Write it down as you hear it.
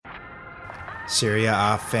Serie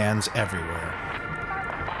A fans everywhere,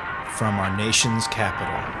 from our nation's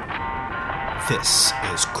capital, this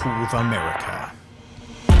is Cool America.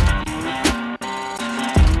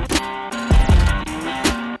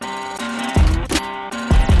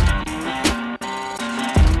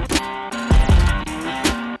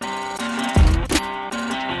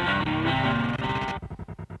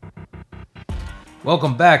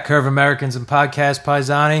 Welcome back, Curve Americans and Podcast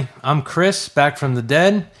Paisani. I'm Chris, back from the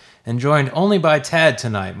dead, and joined only by Tad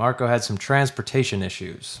tonight. Marco had some transportation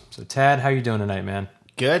issues. So, Tad, how you doing tonight, man?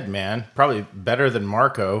 Good, man. Probably better than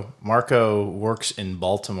Marco. Marco works in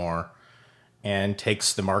Baltimore and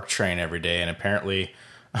takes the MARC train every day, and apparently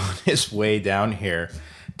on his way down here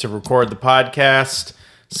to record the podcast,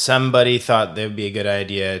 somebody thought that would be a good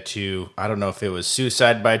idea to, I don't know if it was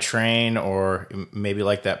suicide by train or maybe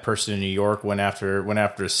like that person in New York went after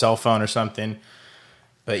a cell phone or something.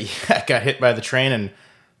 But yeah, got hit by the train and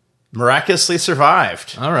miraculously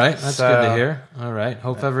survived. All right, that's good to hear. All right,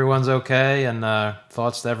 hope everyone's okay, and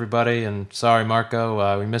thoughts to everybody. And sorry,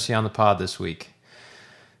 Marco, we miss you on the pod this week.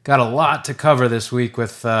 Got a lot to cover this week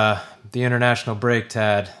with the international break,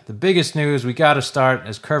 Tad. The biggest news, we got to start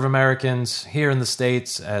as Curve Americans here in the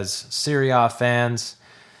States, as Serie A fans.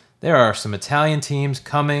 There are some Italian teams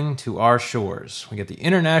coming to our shores. We get the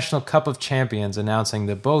International Cup of Champions announcing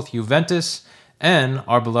that both Juventus and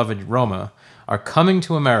our beloved Roma are coming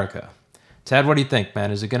to America. Tad, what do you think,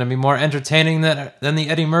 man? Is it going to be more entertaining than the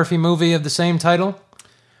Eddie Murphy movie of the same title?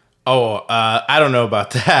 Oh, I don't know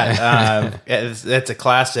about that. That's a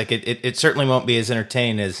classic. It certainly won't be as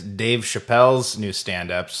entertaining as Dave Chappelle's new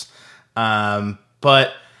stand-ups.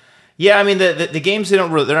 But yeah, I mean the games they're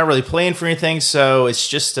not really playing for anything, so it's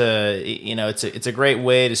just it's a great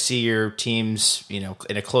way to see your teams in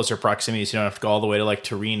a closer proximity, so you don't have to go all the way to like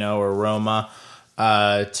Torino or Roma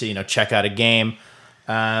to check out a game.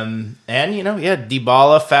 Dybala,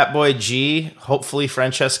 Fatboy G, hopefully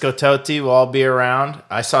Francesco Totti will all be around.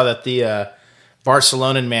 I saw that the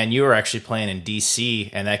Barcelona and Man U are actually playing in DC,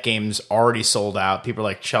 and that game's already sold out. People are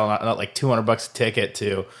like shelling out like $200 a ticket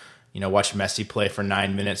to, watch Messi play for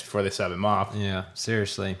 9 minutes before they sub him off. Yeah,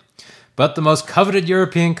 seriously. But the most coveted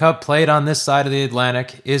European Cup played on this side of the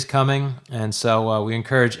Atlantic is coming, and so we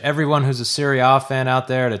encourage everyone who's a Serie A fan out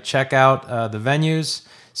there to check out the venues,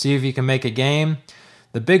 see if you can make a game.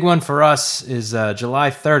 The big one for us is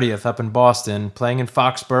July 30th up in Boston, playing in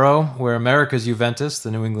Foxborough, where America's Juventus,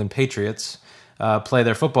 the New England Patriots, play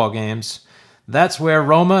their football games. That's where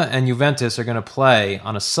Roma and Juventus are going to play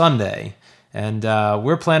on a Sunday. And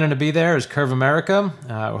we're planning to be there as Curve America.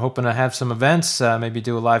 We're hoping to have some events, maybe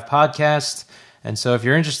do a live podcast. And so if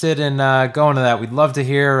you're interested in going to that, we'd love to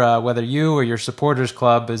hear whether you or your supporters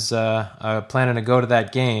club is planning to go to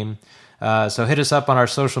that game. So hit us up on our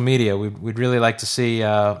social media. We'd really like to see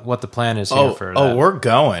what the plan is here for that. Oh, we're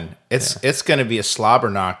going. It's going to be a slobber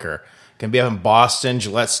knocker. Going to be up in Boston,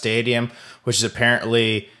 Gillette Stadium, which is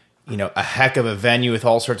apparently a heck of a venue with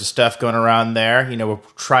all sorts of stuff going around there. We'll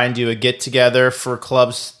try and do a get together for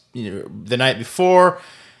clubs the night before.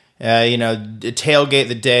 Tailgate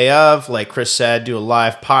the day of, like Chris said, do a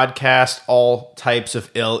live podcast, all types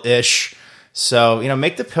of ill-ish. So,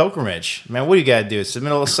 make the pilgrimage. Man, what do you got to do? It's the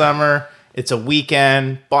middle of summer. It's a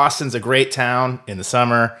weekend. Boston's a great town in the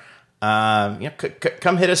summer.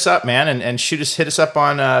 Come hit us up, man, and hit us up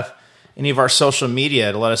on any of our social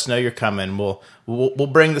media to let us know you're coming. We'll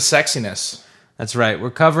bring the sexiness. That's right.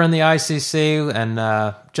 We're covering the ICC,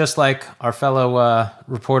 and just like our fellow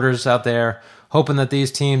reporters out there, hoping that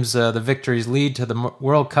these teams, the victories lead to the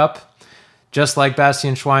World Cup, just like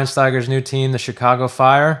Bastian Schweinsteiger's new team, the Chicago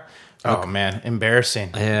Fire. Oh man, embarrassing!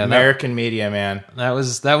 Yeah, American media, man. That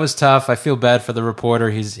was tough. I feel bad for the reporter.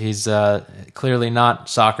 He's clearly not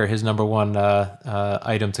soccer his number one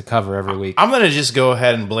item to cover every week. I'm gonna just go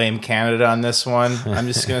ahead and blame Canada on this one. I'm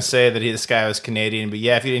just gonna say that this guy was Canadian. But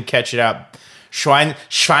yeah, if you didn't catch it out,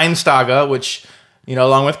 Schweinsteiger, which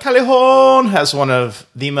along with Callejon, has one of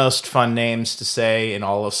the most fun names to say in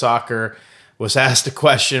all of soccer, was asked a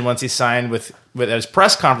question once he signed with at his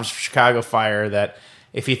press conference for Chicago Fire that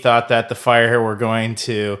if he thought that the Fire were going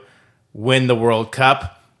to win the World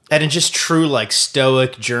Cup, and in just true like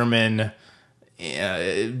stoic German,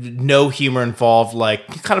 no humor involved,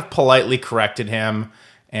 like kind of politely corrected him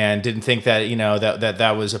and didn't think that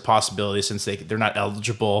that was a possibility since they're not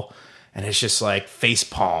eligible, and it's just like face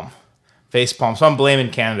palm. So I'm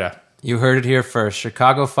blaming Canada. You heard it here first.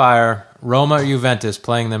 Chicago Fire, Roma or Juventus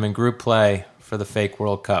playing them in group play for the fake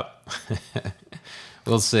World Cup.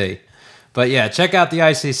 We'll see. But yeah, check out the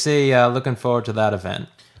ICC. Looking forward to that event.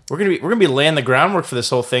 We're gonna be laying the groundwork for this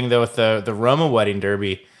whole thing though with the Roma wedding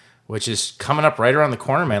derby, which is coming up right around the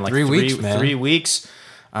corner, man. Like 3 weeks, man. 3 weeks.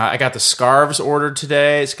 I got the scarves ordered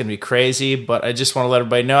today. It's going to be crazy, but I just want to let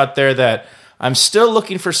everybody know out there that I'm still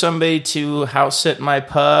looking for somebody to house sit my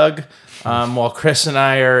pug while Chris and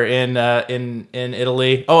I are in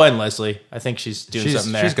Italy. Oh, and Leslie. I think she's doing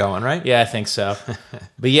something there. She's going, right? Yeah, I think so.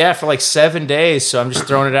 But yeah, for like 7 days. So I'm just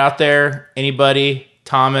throwing it out there. Anybody,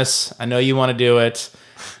 Thomas, I know you want to do it.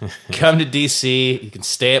 Come to DC. You can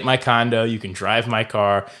stay at my condo. You can drive my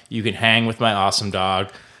car. You can hang with my awesome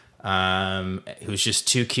dog, who's just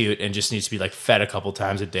too cute and just needs to be like fed a couple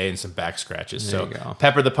times a day and some back scratches. There So you go.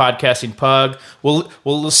 Pepper the podcasting pug.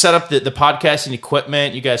 We'll set up the podcasting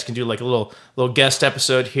equipment. You guys can do like a little guest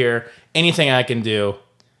episode here. Anything I can do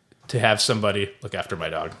to have somebody look after my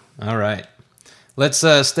dog. All right. Let's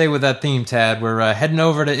stay with that theme, Tad. We're heading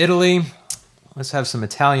over to Italy. Let's have some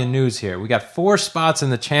Italian news here. We got 4 spots in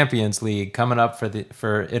the Champions League coming up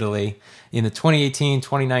for Italy in the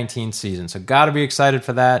 2018-2019 season. So got to be excited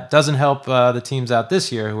for that. Doesn't help the teams out this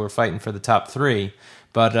year who are fighting for the top 3,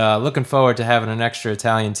 but looking forward to having an extra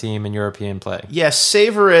Italian team in European play. Yeah,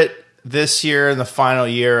 savor it this year in the final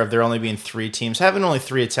year of there only being 3 teams. Having only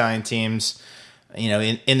 3 Italian teams,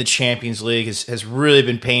 in the Champions League has really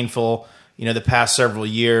been painful, the past several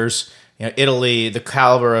years. Italy, the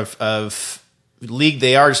caliber of league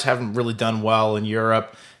they are, just haven't really done well in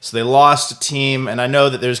Europe. So they lost a team, and I know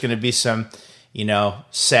that there's going to be some,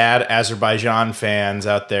 sad Azerbaijan fans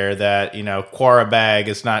out there that, Qarabag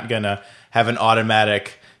is not going to have an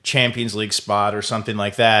automatic Champions League spot or something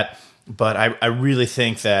like that. But I really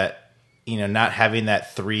think that, not having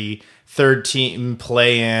that third team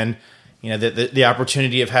play in, the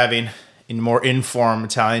opportunity of having more informed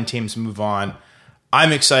Italian teams move on.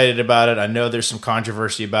 I'm excited about it. I know there's some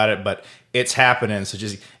controversy about it, but it's happening, so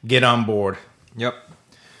just get on board. Yep.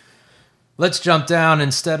 Let's jump down.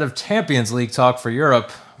 Instead of Champions League talk for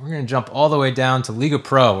Europe, we're going to jump all the way down to Liga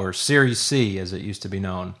Pro, or Serie C, as it used to be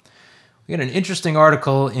known. We got an interesting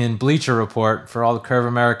article in Bleacher Report for all the Curve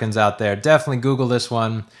Americans out there. Definitely Google this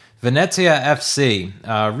one. Venezia FC.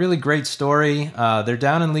 Really great story. They're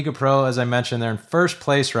down in Liga Pro, as I mentioned. They're in first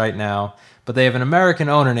place right now, but they have an American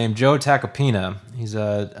owner named Joe Tacopina. He's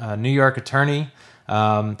a New York attorney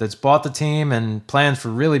that's bought the team and plans for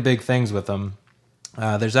really big things with them.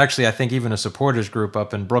 There's actually, I think, even a supporters group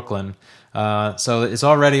up in Brooklyn. So it's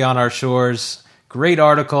already on our shores. Great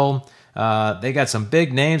article. They got some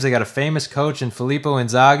big names. They got a famous coach in Filippo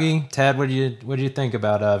Inzaghi. Tad, what do you think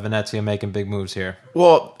about Venezia making big moves here?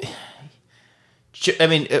 Well, I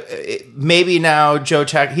mean, maybe now Joe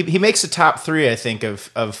Tac, he makes the top 3, I think,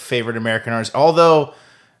 of favorite American artists. Although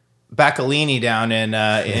Bacalini down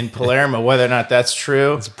in Palermo, whether or not that's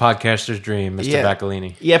true. It's a podcaster's dream, Mr.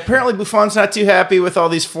 Bacalini. Yeah, apparently Buffon's not too happy with all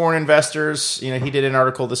these foreign investors. He did an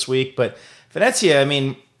article this week. But Venezia, I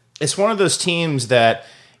mean, it's one of those teams that,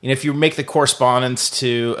 if you make the correspondence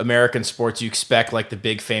to American sports, you expect like the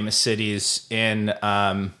big famous cities in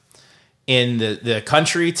the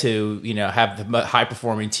country to, have the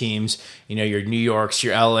high-performing teams. Your New Yorks,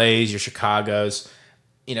 your LAs, your Chicagos.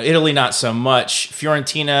 Italy, not so much.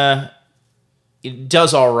 Fiorentina, it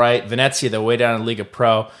does all right. Venezia, they're way down in Liga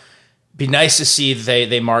Pro. Be nice to see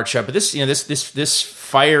they march up. But this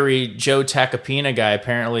fiery Joe Tacopina guy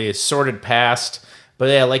apparently is sorted past. But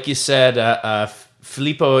yeah, like you said,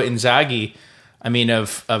 Filippo Inzaghi, I mean,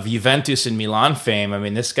 of Juventus and Milan fame. I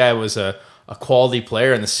mean, this guy was a quality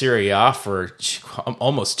player in the Serie A for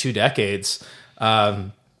almost 2 decades.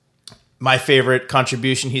 My favorite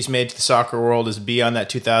contribution he's made to the soccer world is be on that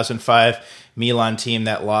 2005 Milan team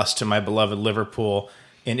that lost to my beloved Liverpool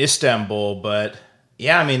in Istanbul. But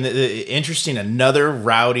yeah, I mean, interesting, another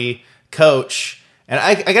rowdy coach. And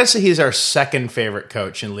I got to say he's our second favorite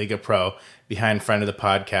coach in Liga Pro behind friend of the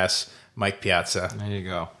podcast, Mike Piazza. There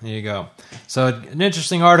you go. So an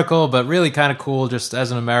interesting article, but really kind of cool just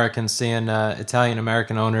as an American seeing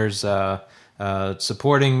Italian-American owners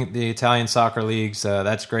supporting the Italian soccer leagues.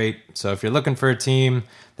 That's great. So if you're looking for a team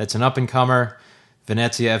that's an up-and-comer,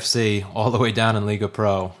 Venezia FC, all the way down in Liga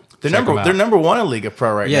Pro. They're number 1 in Liga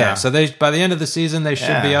Pro right now. Yeah, so by the end of the season, they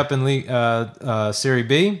should be up in Serie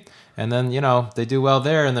B. And then, they do well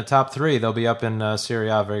there in the top 3, they'll be up in Serie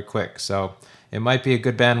A very quick. So it might be a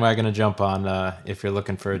good bandwagon to jump on if you're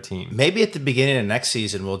looking for a team. Maybe at the beginning of next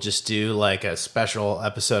season, we'll just do like a special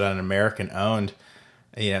episode on American-owned,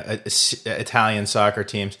 Italian soccer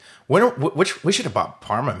teams. Which we should have bought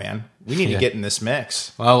Parma, man. We need to get in this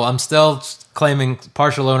mix. Well, I'm still claiming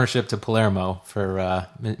partial ownership to Palermo for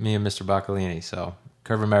me and Mr. Bacalini. So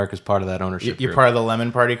Curve America is part of that ownership You're group. part of the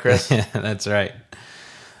Lemon Party, Chris? Yeah, that's right.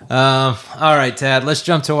 All right, Tad, let's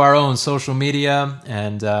jump to our own social media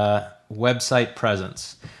and website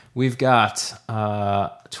presence. We've got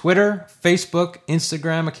Twitter, Facebook,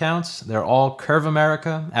 Instagram accounts. They're all Curve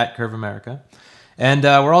America, at Curve America. And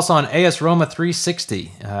we're also on AS Roma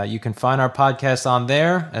 360. You can find our podcast on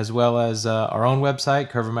there, as well as our own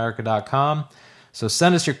website, curveamerica.com. So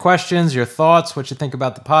send us your questions, your thoughts, what you think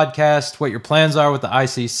about the podcast, what your plans are with the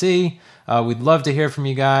ICC. We'd love to hear from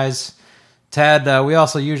you guys. Tad, we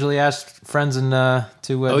also usually ask friends and to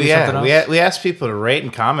do something else. We ask people to rate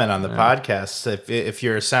and comment on the podcast if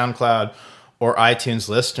you're a SoundCloud or iTunes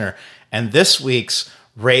listener. And this week's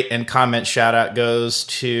rate and comment shout out goes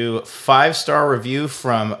to 5-star review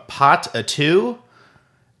from Pot2.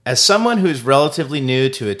 As someone who's relatively new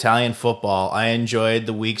to Italian football, I enjoyed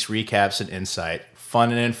the week's recaps and insight. Fun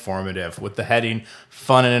and informative, with the heading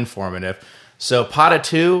Fun and Informative. So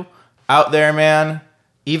Pot2, out there, man.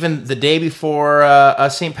 Even the day before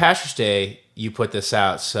St. Patrick's Day, you put this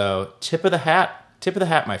out. So tip of the hat,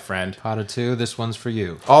 my friend. Pot2, this one's for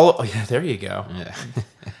you. Yeah, there you go. Yeah.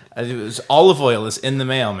 It was olive oil is in the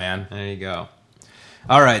mail, man. There you go.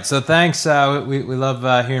 All right, so thanks. We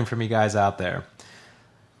love hearing from you guys out there.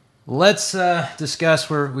 Let's discuss.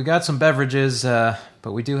 We got some beverages,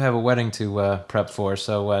 but we do have a wedding to prep for.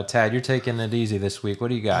 So, Tad, you're taking it easy this week. What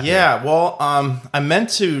do you got? Yeah, here? well, I meant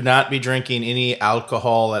to not be drinking any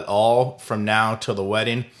alcohol at all from now till the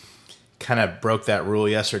wedding. Kind of broke that rule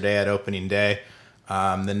yesterday at opening day.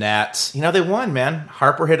 The Nats, they won, man.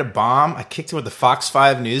 Harper hit a bomb. I kicked him with the Fox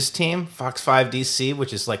 5 news team, Fox 5 DC,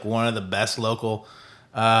 which is like one of the best local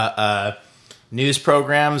news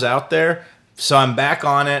programs out there. So I'm back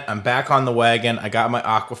on it. I'm back on the wagon. I got my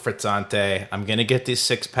Aqua Frizzante. I'm going to get these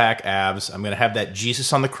 6-pack abs. I'm going to have that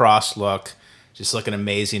Jesus on the cross look. Just looking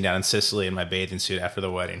amazing down in Sicily in my bathing suit after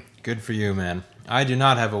the wedding. Good for you, man. I do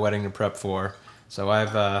not have a wedding to prep for, so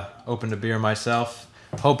I've opened a beer myself.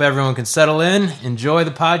 Hope everyone can settle in. Enjoy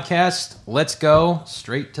the podcast. Let's go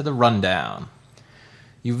straight to the rundown.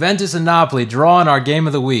 Juventus and Napoli draw in our game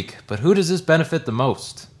of the week, but who does this benefit the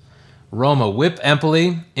most? Roma whip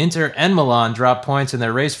Empoli, Inter and Milan drop points in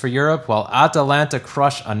their race for Europe, while Atalanta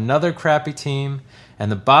crush another crappy team,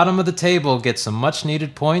 and the bottom of the table gets some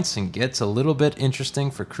much-needed points and gets a little bit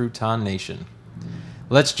interesting for Crouton Nation.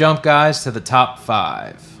 Let's jump, guys, to the top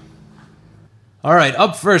 5. All right,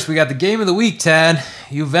 up first, we got the game of the week, Tad.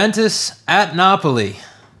 Juventus at Napoli.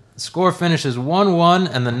 The score finishes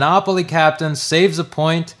 1-1, and the Napoli captain saves a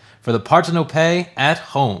point for the Partenope at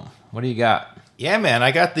home. What do you got? Yeah, man, I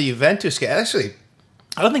got the Juventus game. Actually,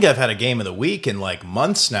 I don't think I've had a game of the week in like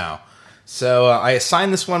months now. So I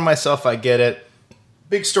assigned this one myself. I get it.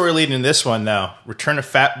 Big story leading in this one, though. Return of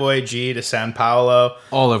Fat Boy G to San Paulo.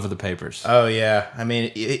 All over the papers. Oh, yeah. I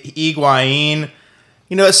mean, Higuain,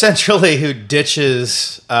 essentially who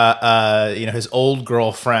ditches, his old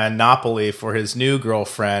girlfriend, Napoli, for his new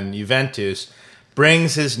girlfriend, Juventus,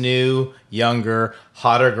 brings his new, younger,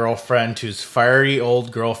 hotter girlfriend to his fiery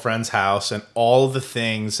old girlfriend's house, and all the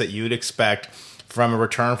things that you would expect from a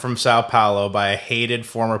return from Sao Paulo by a hated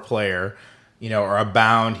former player, are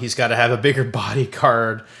abound. He's got to have a bigger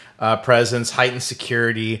bodyguard presence, heightened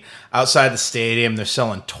security. Outside the stadium, they're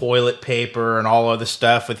selling toilet paper and all other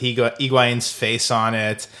stuff with Higuain's face on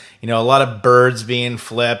it. A lot of birds being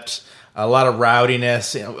flipped. A lot of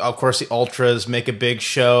rowdiness. Of course, the Ultras make a big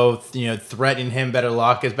show, threatening him, better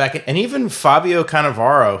lock his back. And even Fabio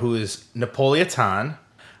Cannavaro, who is Napolitan.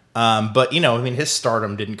 But, his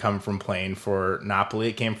stardom didn't come from playing for Napoli.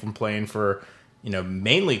 It came from playing for,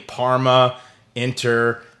 mainly Parma,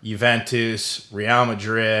 Inter, Juventus, Real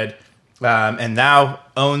Madrid, and now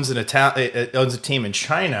owns a team in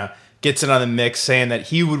China, gets it on the mix, saying that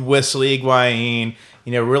he would whistle Higuain,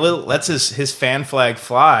 really lets his fan flag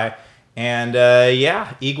fly. And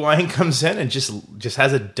Higuain comes in and just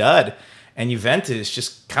has a dud, and Juventus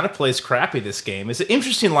just kind of plays crappy this game. It's an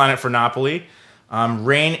interesting lineup for Napoli.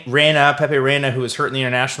 Pepe Reina, who was hurt in the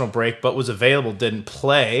international break but was available, didn't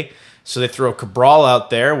play, so they throw Cabral out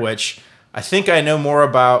there, which I think I know more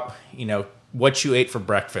about what you ate for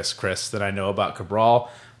breakfast, Chris, than I know about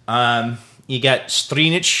Cabral. You got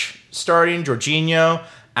Strinic starting, Jorginho,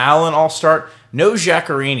 Allen all start. No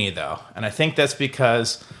Giaccherini, though, and I think that's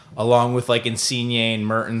because, along with like Insigne and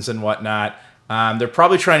Mertens and whatnot, they're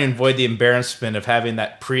probably trying to avoid the embarrassment of having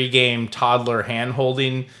that pregame toddler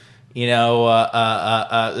hand-holding, ritual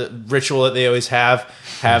that they always have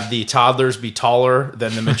the toddlers be taller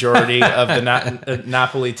than the majority of the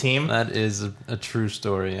Napoli team. That is a true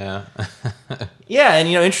story, yeah. Yeah, and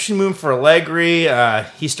interesting move for Allegri.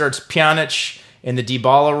 He starts Pjanic in the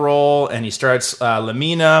Dybala role, and he starts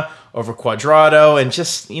Lamina over Cuadrado, and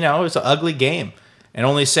just, it was an ugly game. And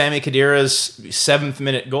only Sami Khedira's 7th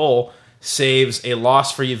minute goal saves a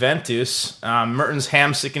loss for Juventus. Mertens,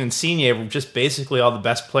 Hamsik, and Insigne were just basically all the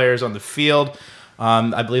best players on the field.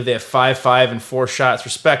 I believe they have 5 and 4 shots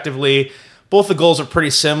respectively. Both the goals are pretty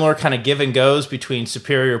similar, kind of give and goes between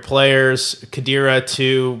superior players. Khedira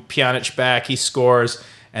to Pjanic back, he scores.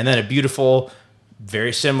 And then a beautiful,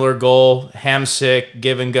 very similar goal. Hamsik,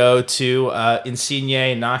 give and go to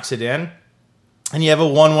Insigne, knocks it in. And you have a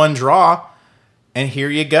 1-1 draw. And here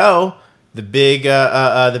you go. The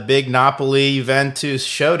big Napoli Juventus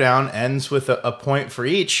showdown ends with a point for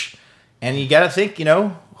each. And you got to think,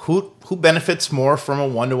 who benefits more from a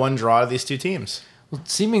 1-1 draw of these two teams? Well,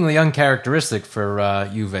 seemingly uncharacteristic for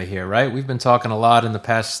Juve here, right? We've been talking a lot in the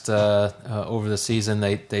past over the season.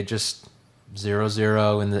 They just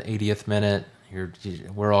 0-0 in the 80th minute.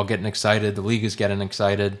 We're all getting excited. The league is getting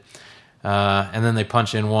excited. And then they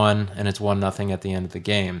punch in one, and it's 1-0 at the end of the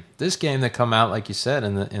game. This game, they come out, like you said,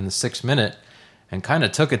 in the 6th minute and kind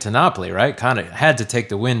of took it to Napoli, right? Kind of had to take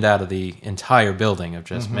the wind out of the entire building of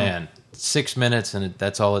just, 6 minutes, and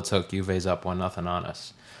that's all it took. Juve's up 1-0 on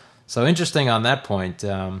us. So interesting on that point.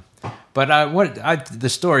 But the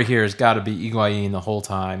story here has got to be Higuain the whole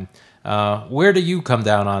time. Where do you come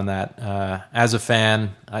down on that as a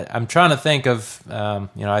fan? I'm trying to think of,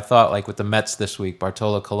 I thought like with the Mets this week,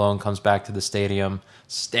 Bartolo Colon comes back to the stadium,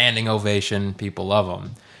 standing ovation, people love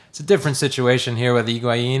him. It's a different situation here with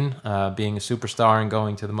Higuain being a superstar and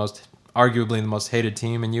going to arguably the most hated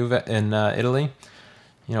team in Italy.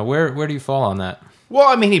 Where do you fall on that? Well,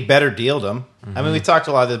 I mean, he better dealed him. I mean, we talked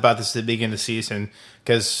a lot about this at the beginning of the season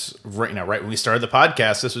because right when we started the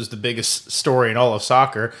podcast, this was the biggest story in all of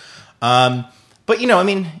soccer. But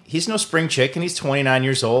he's no spring chicken. He's 29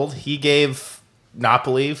 years old. He gave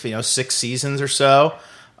Napoli, 6 seasons or so,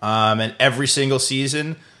 and every single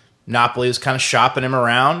season, Napoli was kind of shopping him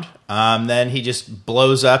around. Then he just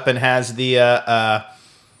blows up and has the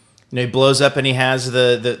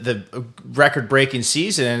record-breaking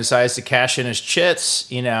season and decides to cash in his chits.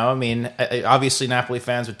 Obviously Napoli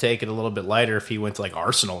fans would take it a little bit lighter if he went to like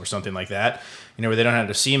Arsenal or something like that, where they don't have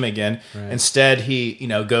to see him again. Right. Instead, he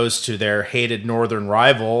goes to their hated northern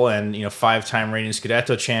rival and 5-time reigning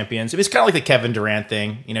Scudetto champions. It's kind of like the Kevin Durant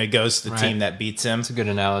thing. He goes to the team that beats him. It's a good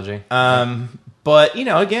analogy. But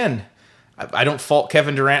again, I don't fault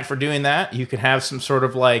Kevin Durant for doing that. You can have some sort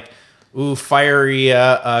of fiery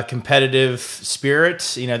competitive spirit,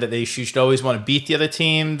 that they should always want to beat the other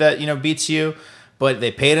team that, beats you. But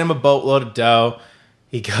they paid him a boatload of dough.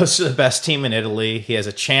 He goes to the best team in Italy. He has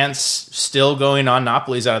a chance still going on.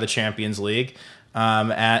 Napoli's out of the Champions League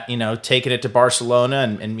at, taking it to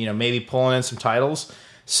Barcelona and maybe pulling in some titles.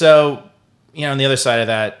 So, on the other side of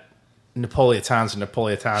that,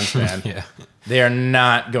 Napolitans, man. Yeah. They are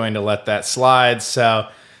not going to let that slide. So,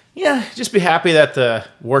 yeah, just be happy that the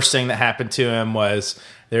worst thing that happened to him was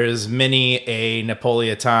there's many a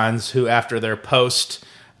Napolitans who, after their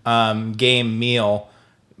post-game meal,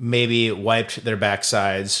 maybe wiped their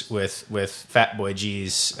backsides with Fat Boy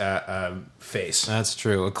G's face. That's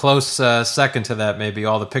true. A close second to that, maybe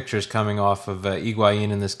all the pictures coming off of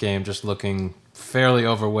Higuain in this game just looking fairly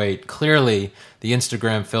overweight. Clearly, the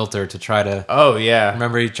Instagram filter to try to... Oh, yeah.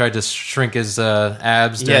 Remember he tried to shrink his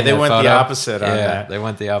abs during Yeah, they that went photo? the opposite on that. Yeah, they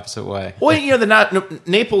went the opposite way. Well, the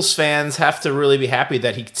Naples fans have to really be happy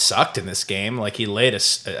that he sucked in this game. Like, he laid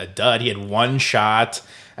a dud. He had one shot.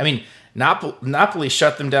 I mean, Napoli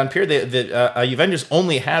shut them down, period. Juventus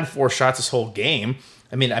only had 4 shots this whole game.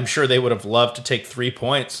 I mean, I'm sure they would have loved to take 3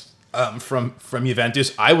 points from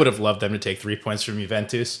Juventus. I would have loved them to take 3 points from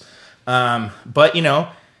Juventus. But,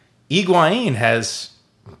 Higuain has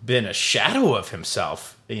been a shadow of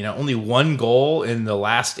himself. Only 1 goal in the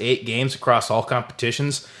last 8 games across all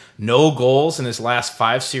competitions. No goals in his last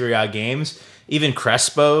 5 Serie A games. Even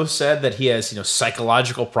Crespo said that he has,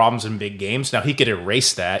 psychological problems in big games. Now, he could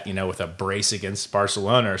erase that, with a brace against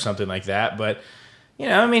Barcelona or something like that. But,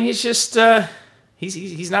 he's just...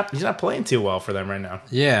 He's not playing too well for them right now.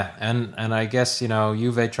 Yeah, and I guess,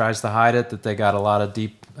 Juve tries to hide it, that they got a lot of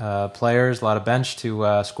deep players, a lot of bench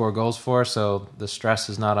to score goals for, so the stress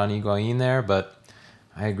is not on Higuain there, but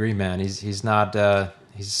I agree, man. He's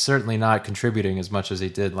certainly not contributing as much as he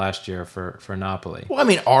did last year for Napoli. Well, I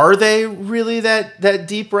mean, are they really that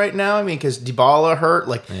deep right now? I mean, because Dybala hurt.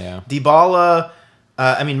 Dybala...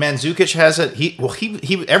 Mandzukic has it.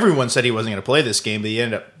 He everyone said he wasn't going to play this game, but he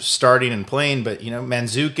ended up starting and playing. But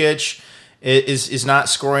Mandzukic is not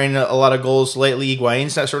scoring a lot of goals lately.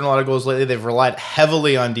 Higuain's not scoring a lot of goals lately. They've relied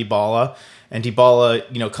heavily on Dybala, and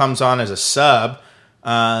Dybala comes on as a sub.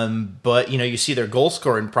 But you see their goal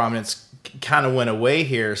scoring prominence kind of went away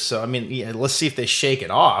here. So let's see if they shake it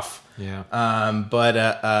off. Yeah.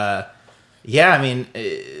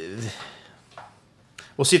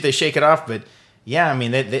 we'll see if they shake it off. But yeah, I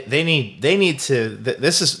mean, they need to.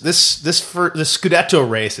 This Scudetto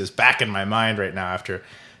race is back in my mind right now after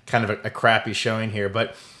kind of a crappy showing here.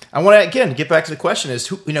 But I want to again get back to the question: is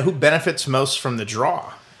who benefits most from the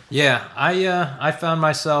draw? Yeah, I found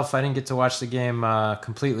myself, I didn't get to watch the game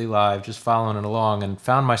completely live, just following it along, and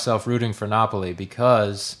found myself rooting for Napoli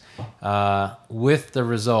because with the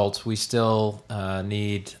results, we still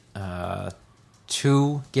need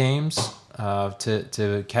 2 games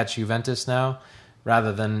to catch Juventus now,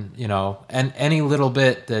 rather than, and any little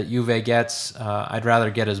bit that Juve gets, I'd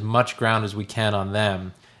rather get as much ground as we can on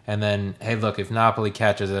them. And then, hey, look, if Napoli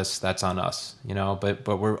catches us, that's on us,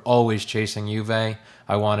 But we're always chasing Juve.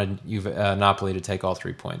 I wanted Napoli to take all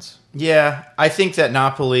 3 points. Yeah, I think that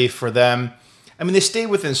Napoli, for them, I mean, they stay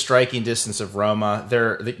within striking distance of Roma.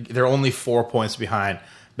 They're only 4 points behind.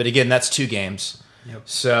 But again, that's 2 games. Yep.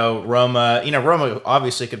 So Roma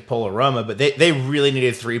obviously could pull a Roma, but they really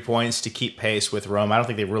needed 3 points to keep pace with Roma. I don't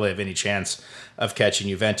think they really have any chance of catching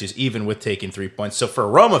Juventus, even with taking 3 points. So for a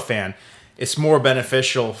Roma fan, it's more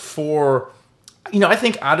beneficial for, I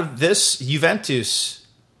think out of this, Juventus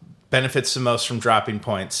benefits the most from dropping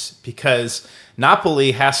points because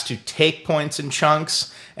Napoli has to take points in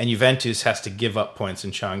chunks and Juventus has to give up points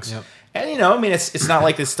in chunks. Yep. And, it's not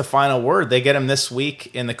like it's the final word. They get them this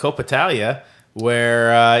week in the Coppa Italia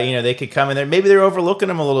where, they could come in there. Maybe they're overlooking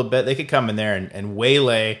them a little bit. They could come in there and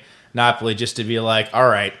waylay Napoli just to be like, all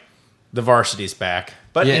right, the varsity's back.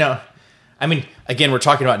 But, again, we're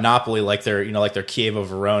talking about Napoli like they're Chievo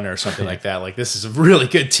Verona or something like that. Like this is a really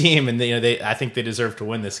good team, and I think they deserve to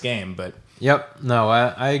win this game. But yep, no,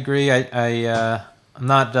 I agree. I'm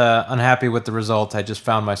not unhappy with the result. I just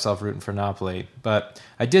found myself rooting for Napoli. But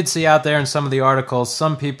I did see out there in some of the articles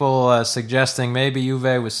some people suggesting maybe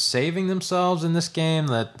Juve was saving themselves in this game,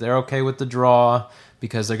 that they're okay with the draw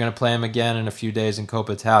because they're going to play them again in a few days in Coppa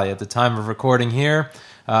Italia. At the time of recording here,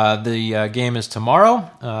 the game is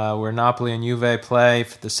tomorrow, where Napoli and Juve play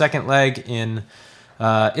for the second leg in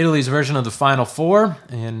Italy's version of the Final Four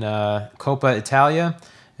in Coppa Italia.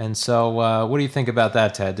 And so, what do you think about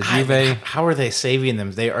that, Ted? Did Juve? How are they saving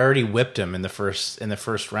them? They already whipped them in the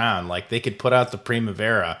first round. Like they could put out the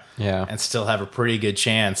Primavera, and still have a pretty good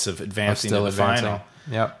chance of advancing to the final.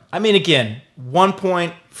 Yep. I mean, again, 1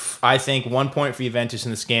 point. I think 1 point for Juventus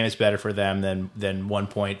in this game is better for them than 1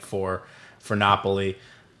 point for Napoli.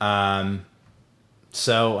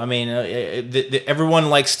 So I mean, everyone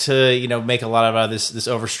likes to make a lot of this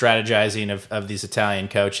over strategizing of these Italian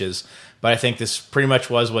coaches, but I think this pretty much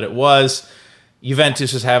was what it was.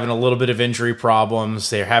 Juventus was having a little bit of injury problems.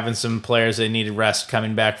 They're having some players they needed rest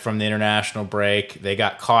coming back from the international break. They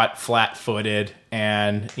got caught flat-footed,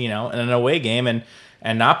 and in an away game, and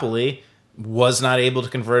Napoli was not able to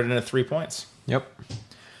convert it into 3 points. Yep.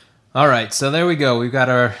 All right, so there we go. We've got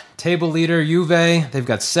our table leader, Juve. They've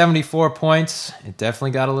got 74 points. It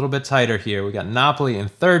definitely got a little bit tighter here. We got Napoli in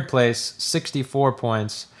third place, 64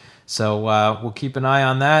 points. So we'll keep an eye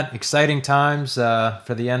on that. Exciting times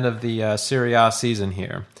for the end of the Serie A season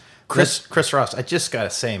here. Chris Ross, I just got to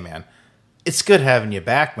say, man, it's good having you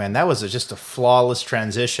back, man. That was just a flawless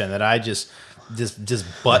transition that I just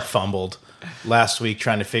butt fumbled last week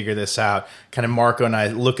trying to figure this out. Kind of Marco and I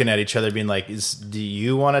looking at each other being like, do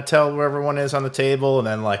you want to tell where everyone is on the table? And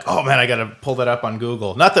then like, oh man, I got to pull that up on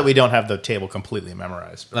Google. Not that we don't have the table completely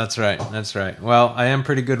memorized. That's right. Well, I am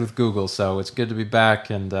pretty good with Google, so it's good to be back,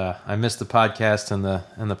 and I missed the podcast and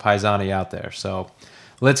the Paisani out there. So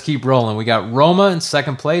let's keep rolling. We got Roma in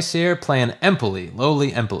second place here playing Empoli,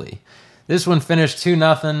 lowly Empoli. This one finished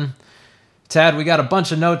 2-0. Tad, we got a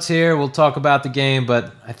bunch of notes here. We'll talk about the game,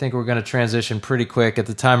 but I think we're going to transition pretty quick. At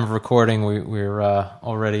the time of recording, we're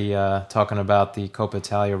already talking about the Coppa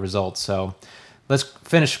Italia results. So let's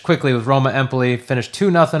finish quickly with Roma-Empoli. Finished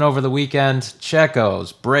 2-0 over the weekend.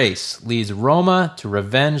 Checo's brace leads Roma to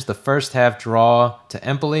revenge the first half draw to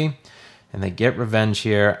Empoli, and they get revenge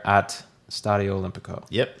here at Stadio Olimpico.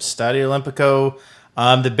 Yep, Stadio Olimpico.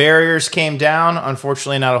 The barriers came down.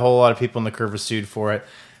 Unfortunately, not a whole lot of people in the curve sued for it.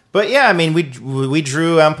 But yeah, I mean, we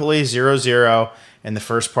drew Empoli 0-0 in the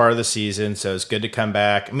first part of the season, so it's good to come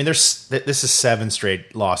back. I mean, this is 7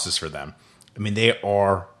 straight losses for them. I mean, they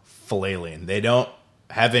are flailing. They don't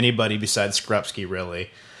have anybody besides Skrupski,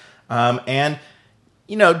 really. And,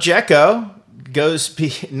 Dzeko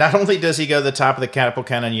goes, not only does he go to the top of the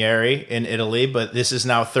Capocannoniere in Italy, but this is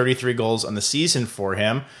now 33 goals on the season for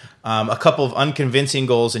him. A couple of unconvincing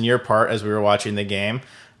goals in your part as we were watching the game.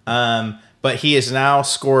 But he has now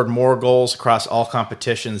scored more goals across all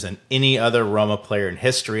competitions than any other Roma player in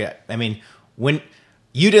history. I mean, when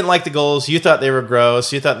you didn't like the goals, you thought they were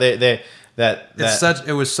gross. You thought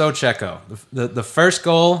It was so Checo. The first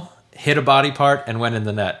goal hit a body part and went in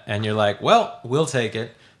the net, and you're like, well, we'll take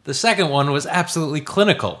it. The second one was absolutely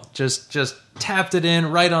clinical. Just tapped it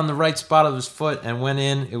in right on the right spot of his foot and went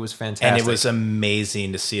in. It was fantastic. And it was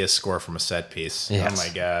amazing to see a score from a set piece. Yes. Oh my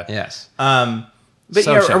god. Yes. But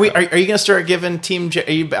So yeah, are you Checo. going to start giving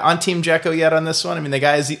are you on Team Jekko yet on this one? I mean, the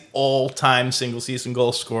guy is the all-time single-season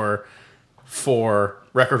goal scorer for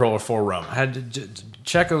record holder for Roma.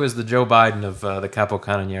 Checo is the Joe Biden of the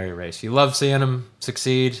Capocannoniere race. You love seeing him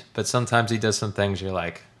succeed, but sometimes he does some things you're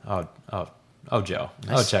like, oh, Joe.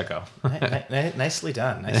 Nice. Oh, Checo. Nicely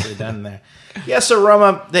done. Nicely done there. Yeah, so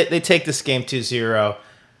Roma, they take this game 2-0,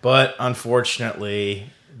 but unfortunately,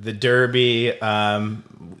 the Derby,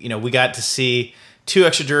 we got to see 2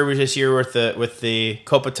 extra derbies this year with the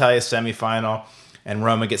Coppa Italia semifinal, and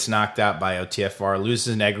Roma gets knocked out by OTFR,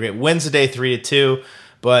 loses in aggregate, wins the day 3-2,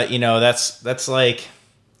 but that's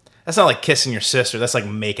not like kissing your sister. That's like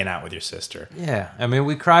making out with your sister. Yeah, I mean,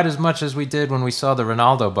 we cried as much as we did when we saw the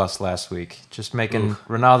Ronaldo bust last week, just making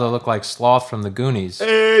Ronaldo look like Sloth from the Goonies.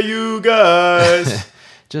 Hey, you guys!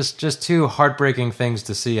 just 2 heartbreaking things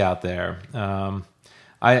to see out there.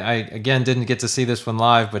 I again didn't get to see this one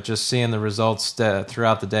live, but just seeing the results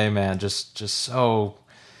throughout the day, man, just so.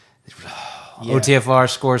 Yeah. OTFR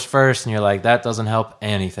scores first, and you're like, that doesn't help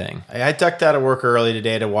anything. I ducked out of work early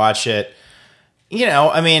today to watch it.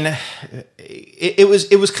 I mean,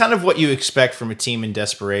 it was kind of what you expect from a team in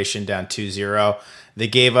desperation down 2-0. They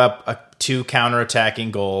gave up 2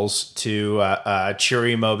 counterattacking goals to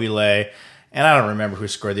Chiri Immobile, and I don't remember who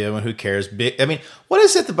scored the other one. Who cares? I mean, what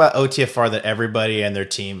is it about OTFR that everybody and their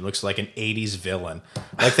team looks like an 80s villain?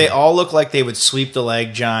 Like, they all look like they would sweep the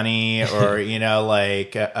leg Johnny or,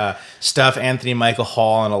 stuff Anthony Michael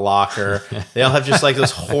Hall in a locker. They all have just like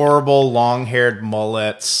those horrible long-haired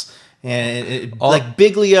mullets. And like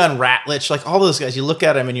Biglia and Ratlich, like all those guys, you look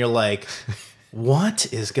at them and you're like,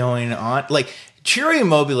 what is going on? Like, Chiri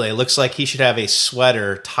Immobile looks like he should have a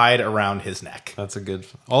sweater tied around his neck. That's a good...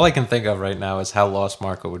 All I can think of right now is how lost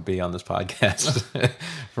Marco would be on this podcast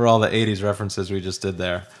for all the 80s references we just did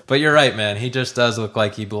there. But you're right, man. He just does look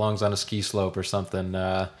like he belongs on a ski slope or something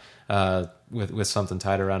with something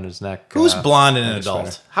tied around his neck. Who's blonde and an adult?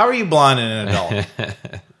 Sweater. How are you blonde and an adult?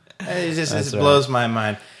 It just blows my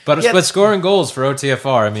mind. But scoring goals for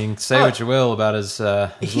OTFR, I mean, say what you will about his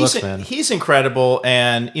looks, man. He's incredible,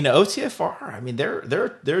 and OTFR. I mean,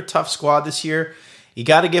 they're a tough squad this year. You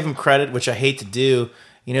got to give them credit, which I hate to do.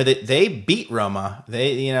 They beat Roma.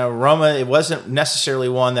 Roma. It wasn't necessarily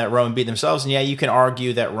one that Roma beat themselves, and yeah, you can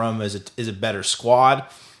argue that Roma is a better squad,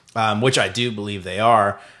 which I do believe they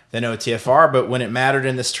are, than OTFR. But when it mattered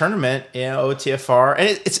in this tournament, OTFR,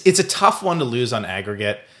 and it's a tough one to lose on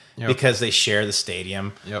aggregate. Yep. Because they share the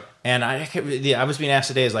stadium. Yep. And I was being asked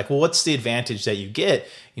today, is like, well, what's the advantage that you get?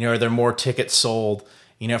 Are there more tickets sold,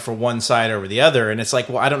 for one side over the other? And it's like,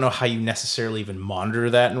 well, I don't know how you necessarily even monitor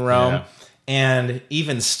that in Rome. Yeah. And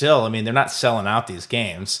even still, I mean, they're not selling out these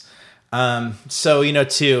games. So,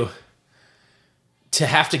 to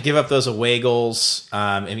have to give up those away goals,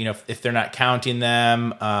 and if they're not counting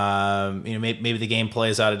them, maybe the game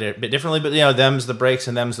plays out a bit differently. But them's the breaks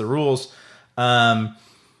and them's the rules.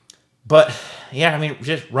 But yeah, I mean,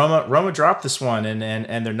 just Roma dropped this one,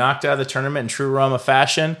 and they're knocked out of the tournament in true Roma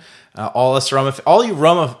fashion. All you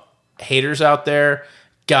Roma haters out there,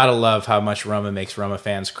 gotta love how much Roma makes Roma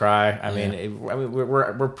fans cry. I mean,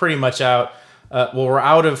 we're pretty much out. We're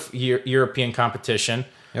out of European competition.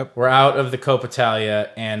 Yep. We're out of the Coppa Italia,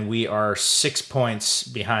 and we are 6 points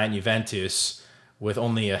behind Juventus with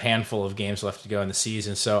only a handful of games left to go in the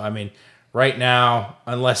season. So, I mean, right now,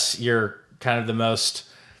 unless you're kind of the most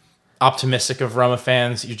optimistic of Roma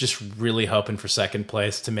fans, you're just really hoping for second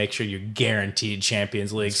place to make sure you're guaranteed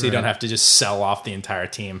Champions League. So you don't have to just sell off the entire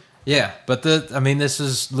team. Yeah, but this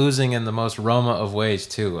is losing in the most Roma of ways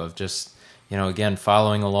too, of just, again,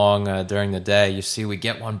 following along during the day. You see we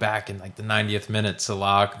get one back in like the 90th minute.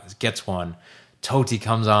 Salah gets one. Totti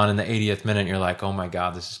comes on in the 80th minute. And you're like, oh my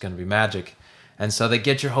God, this is going to be magic. And so they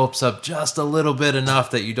get your hopes up just a little bit, enough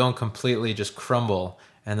that you don't completely just crumble.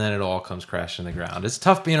 And then it all comes crashing to the ground. It's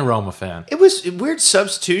tough being a Roma fan. It was a weird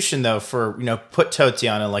substitution, though, for, put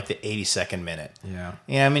Totti on in like the 82nd minute. Yeah.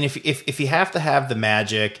 Yeah, I mean, if you have to have the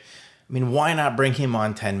magic, I mean, why not bring him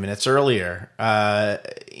on 10 minutes earlier?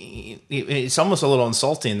 It's almost a little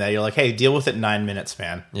insulting that you're like, hey, deal with it in 9 minutes,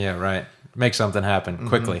 man. Yeah, right. Make something happen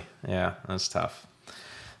quickly. Yeah, that's tough.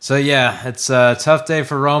 So, yeah, it's a tough day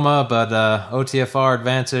for Roma, but OTFR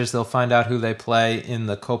advances. They'll find out who they play in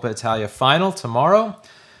the Coppa Italia final tomorrow.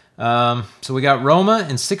 So we got Roma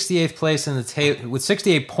in 68th place in the with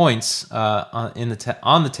 68 points on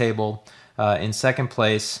the table. in second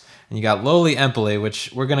place. And you got lowly Empoli,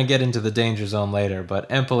 which we're going to get into the danger zone later, but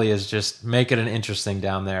Empoli is just making it interesting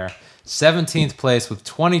down there. 17th place with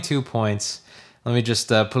 22 points. Let me just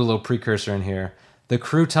put a little precursor in here. The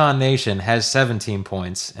Crouton Nation has 17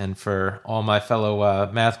 points, and for all my fellow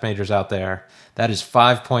math majors out there, that is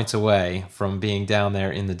 5 points away from being down there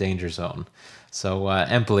in the danger zone. So,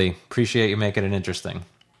 Empoli, appreciate you making it interesting.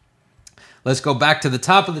 Let's go back to the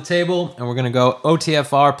top of the table, and we're going to go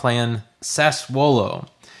OTFR playing Sassuolo.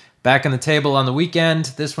 Back in the table on the weekend,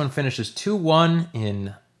 this one finishes 2-1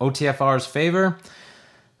 in OTFR's favor.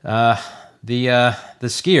 The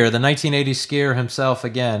skier, the 1980 skier himself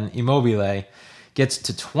again, Immobile, gets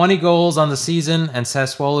to 20 goals on the season, and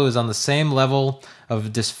Sassuolo is on the same level of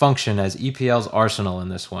dysfunction as EPL's Arsenal in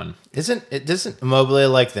this one. Isn't Immobile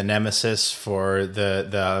like the nemesis for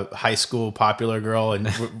the high school popular girl and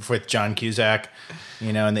with John Cusack,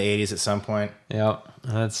 in the 80s at some point? Yeah,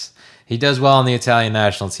 he does well on the Italian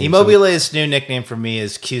national team. Immobile's new nickname for me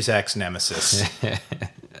is Cusack's nemesis.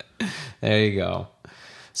 There you go.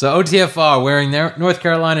 So OTFR wearing their North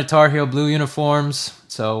Carolina Tar Heel blue uniforms.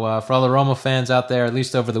 So for all the Roma fans out there, at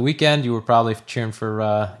least over the weekend, you were probably cheering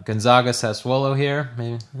for Gonzaga Sassuolo here.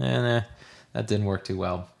 Maybe that didn't work too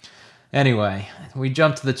well. Anyway, we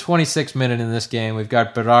jump to the 26th minute in this game. We've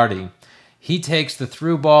got Berardi. He takes the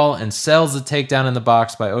through ball and sells the takedown in the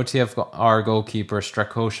box by OTFR goalkeeper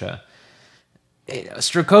Strakosha.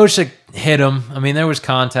 Strakosha hit him. I mean, there was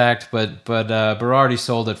contact, but Berardi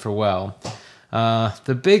sold it for well.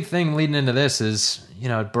 The big thing leading into this is,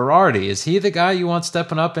 Berardi, is he the guy you want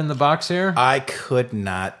stepping up in the box here? I could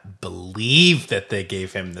not believe that they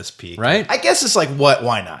gave him this peak. Right? I guess it's like,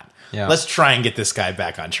 why not? Yeah. Let's try and get this guy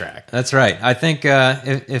back on track. That's right. I think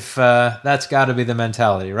if that's got to be the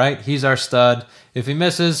mentality, right? He's our stud. If he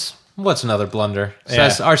misses, what's another blunder?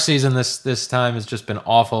 Yeah. Our season this time has just been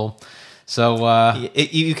awful. So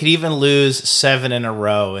you could even lose 7 in a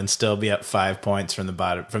row and still be up 5 points from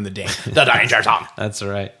the danger zone. That's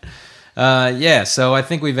right. So I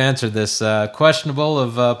think we've answered this. Questionable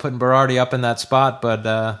of putting Berardi up in that spot, but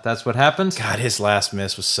that's what happened. God, his last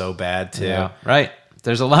miss was so bad too. Yeah, right.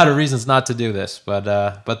 There's a lot of reasons not to do this,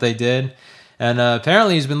 but they did. And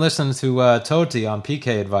apparently he's been listening to Totti on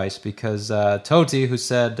PK advice, because Totti, who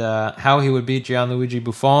said how he would beat Gianluigi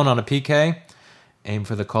Buffon on a PK, aim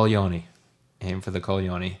for the coglione. Aim for the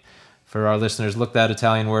coglione. For our listeners, look that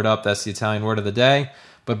Italian word up. That's the Italian word of the day.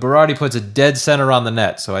 But Berardi puts a dead center on the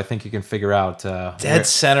net, so I think you can figure out dead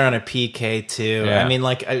center on a PK too. Yeah. I mean,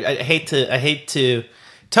 like I hate to.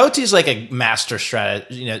 Totti's like a master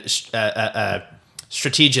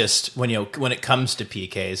strategist when it comes to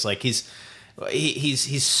PKs. Like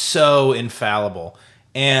he's so infallible,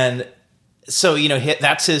 and so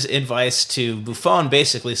that's his advice to Buffon,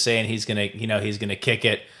 basically saying he's gonna kick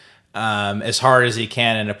it as hard as he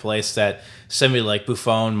can in a place that somebody like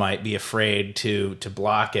Buffon might be afraid to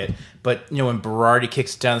block it. But when Berardi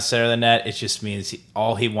kicks it down the center of the net, it just means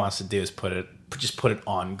all he wants to do is put it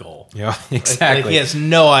on goal. Yeah, exactly. Like he has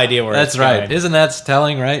no idea where that's it's right. going. Isn't that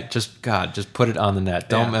telling? Right? Just put it on the net.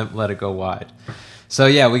 Don't let it go wide. So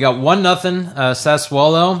yeah, we got 1-0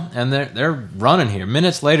 Sassuolo, and they're running here.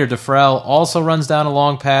 Minutes later, Defrel also runs down a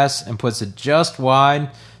long pass and puts it just wide.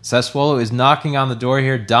 Sassuolo is knocking on the door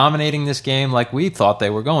here, dominating this game like we thought they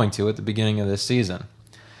were going to at the beginning of this season.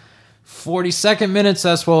 42nd minute,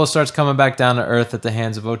 Sassuolo starts coming back down to earth at the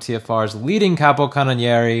hands of OTFR's leading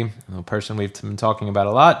capocannoniere, a person we've been talking about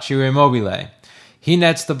a lot, Ciro Immobile. He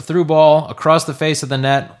nets the through ball across the face of the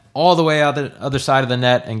net, all the way out the other side of the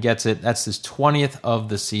net, and gets it. That's his 20th of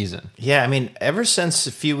the season. Yeah, I mean, ever since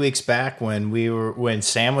a few weeks back when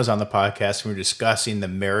Sam was on the podcast and we were discussing the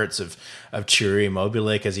merits of Ciro Immobile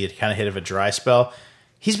because he had kind of hit of a dry spell,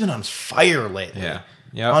 he's been on fire lately. Yeah.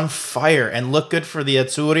 Yep. On fire, and look good for the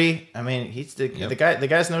Azzurri. I mean, he's the guy. The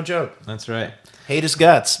guy's no joke. That's right. Hate his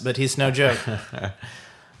guts, but he's no joke.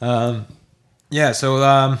 So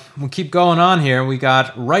we'll keep going on here. We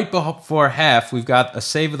got right before half, we've got a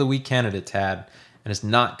save of the week candidate, Tad, and it's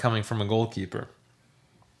not coming from a goalkeeper.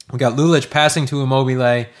 We got Lulic passing to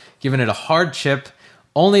Immobile, giving it a hard chip,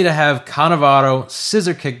 only to have Cannavaro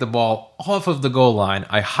scissor kick the ball off of the goal line.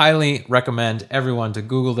 I highly recommend everyone to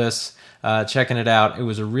Google this, checking it out. It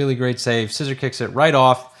was a really great save. Scissor kicks it right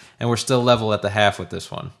off, and we're still level at the half with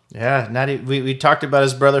this one. Yeah, we talked about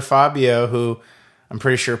his brother Fabio, who I'm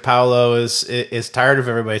pretty sure Paolo is tired of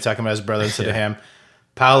everybody talking about his brother instead of him.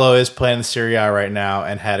 Paolo is playing the Serie A right now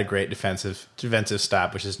and had a great defensive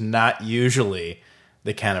stop, which is not usually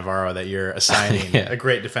the Cannavaro that you're assigning a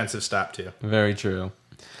great defensive stop to. Very true.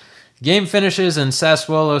 The game finishes in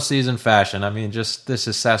Sassuolo season fashion. I mean, this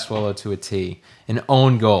is Sassuolo to a T. An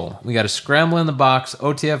own goal. We got a scramble in the box.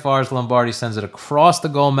 OTFR's Lombardi sends it across the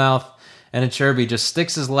goal mouth, and Acerbi just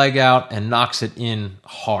sticks his leg out and knocks it in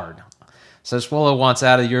hard. Sassuolo wants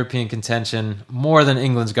out of European contention more than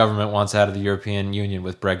England's government wants out of the European Union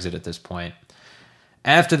with Brexit at this point.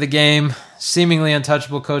 After the game, seemingly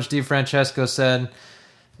untouchable coach Di Francesco said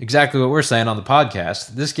exactly what we're saying on the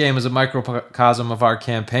podcast. This game is a microcosm of our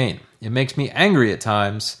campaign. It makes me angry at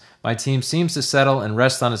times. My team seems to settle and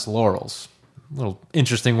rest on its laurels. A little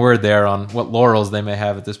interesting word there on what laurels they may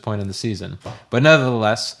have at this point in the season. But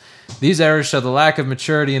nevertheless, these errors show the lack of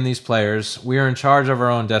maturity in these players. We are in charge of our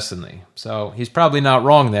own destiny. So he's probably not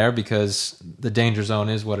wrong there because the danger zone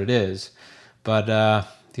is what it is. But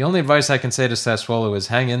the only advice I can say to Sassuolo is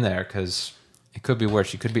hang in there because it could be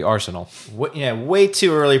worse. It could be Arsenal. Way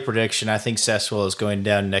too early prediction. I think Sassuolo is going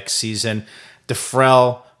down next season.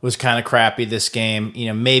 Defrel was kind of crappy this game.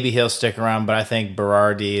 Maybe he'll stick around, but I think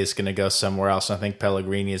Berardi is going to go somewhere else. I think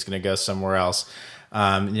Pellegrini is going to go somewhere else.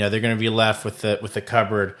 They're going to be left with the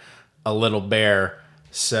cupboard a little bare.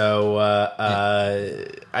 So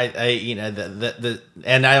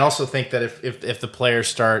and I also think that if the players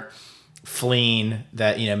start fleeing,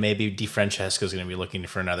 that maybe Di Francesco is going to be looking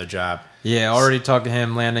for another job. Yeah, already talked to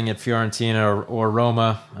him landing at Fiorentina or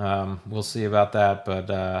Roma. We'll see about that,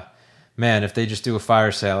 but man, if they just do a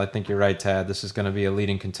fire sale, I think you're right, Tad. This is going to be a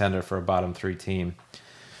leading contender for a bottom 3 team.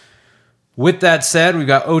 With that said, we've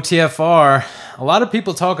got OTFR. A lot of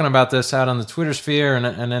people talking about this out on the Twitter sphere and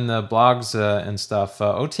in the blogs and stuff.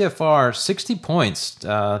 OTFR, 60 points,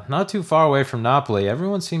 not too far away from Napoli.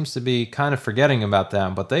 Everyone seems to be kind of forgetting about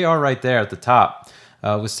them, but they are right there at the top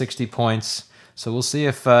with 60 points. So we'll see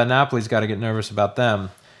if Napoli's got to get nervous about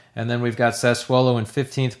them. And then we've got Sassuolo in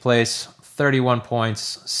 15th place, 31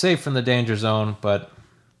 points, safe from the danger zone, but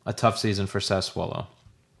a tough season for Sassuolo.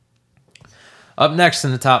 Up next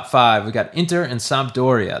in the top 5, we got Inter and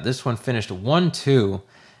Sampdoria. This one finished 1-2,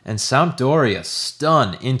 and Sampdoria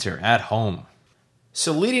stun Inter at home.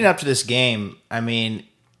 So leading up to this game, I mean,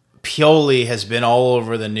 Pioli has been all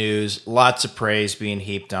over the news. Lots of praise being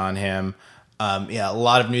heaped on him. A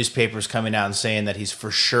lot of newspapers coming out and saying that he's for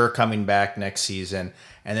sure coming back next season.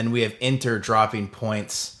 And then we have Inter dropping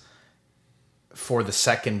points for the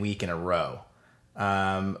second week in a row.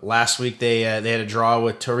 Last week they had a draw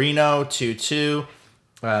with Torino 2-2.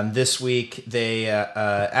 This week they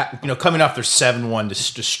coming off their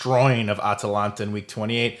 7-1 destroying of Atalanta in week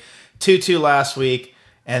 28, 2-2 last week,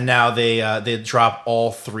 and now they drop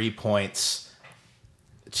all 3 points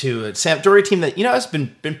to a Sampdoria team that has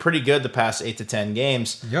been pretty good the past 8 to 10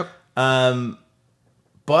 games. Yep.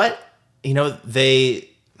 But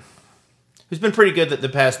who's been pretty good the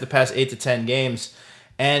past 8 to 10 games.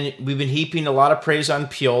 And we've been heaping a lot of praise on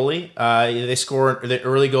Pioli. They score the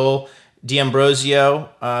early goal. D'Ambrosio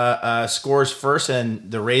scores first,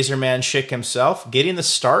 and the Razor Man Schick himself, getting the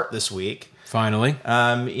start this week. Finally.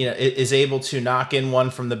 Is able to knock in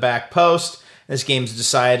one from the back post. This game's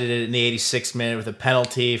decided in the 86th minute with a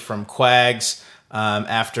penalty from Quags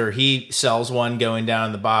after he sells one going down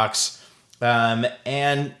in the box.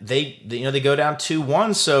 And they go down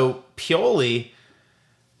 2-1. So Pioli,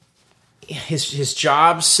 his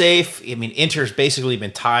job's safe. I mean, Inter's basically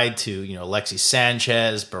been tied to Alexis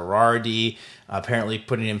Sanchez, Berardi, apparently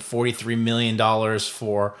putting in $43 million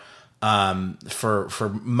for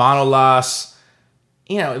Manolas.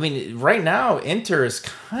 Right now Inter is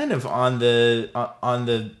kind of on the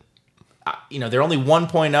they're only 1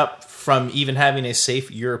 point up from even having a safe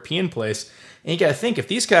European place. And you got to think, if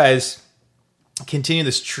these guys continue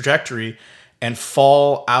this trajectory and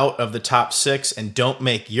fall out of the top 6 and don't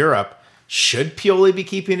make Europe, should Pioli be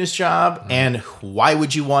keeping his job? And why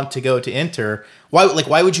would you want to go to Inter?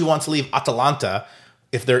 Why would you want to leave Atalanta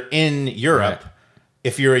if they're in Europe? Right.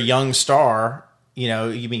 If you're a young star, you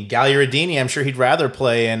mean Gagliardini, I'm sure he'd rather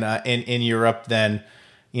play in Europe than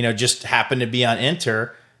just happen to be on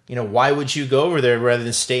Inter. Why would you go over there rather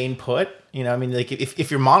than staying put? If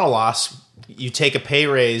you're Manolas, you take a pay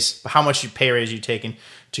raise. How much pay raise are you taking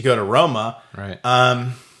to go to Roma? Right.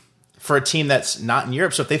 For a team that's not in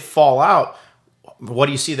Europe. So if they fall out, what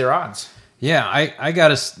do you see their odds? Yeah,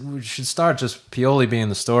 we should start just Pioli being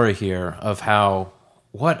the story here of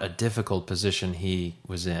what a difficult position he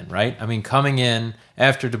was in, right? I mean, coming in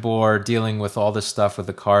after De Boer, dealing with all this stuff with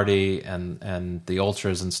Icardi and the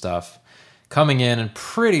ultras and stuff, coming in, and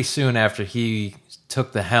pretty soon after he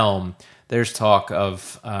took the helm, there's talk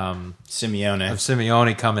of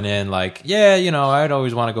Simeone coming in like, I'd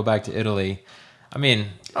always want to go back to Italy. I mean,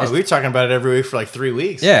 we were talking about it every week for like 3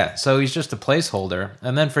 weeks. yeah, so he's just a placeholder.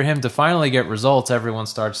 And then for him to finally get results, everyone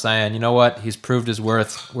starts saying, you know what, he's proved his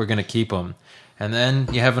worth, we're going to keep him. And then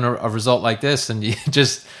you have a result like this, and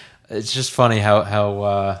it's just funny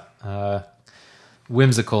how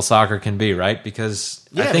whimsical soccer can be, right? Because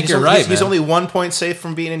I think you're right. He's only 1 point safe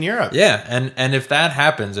from being in Europe. Yeah, and if that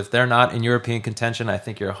happens, if they're not in European contention, I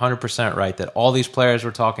think you're 100% right that all these players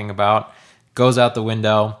we're talking about goes out the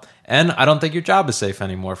window. And I don't think your job is safe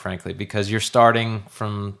anymore, frankly, because you're starting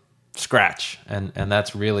from scratch. And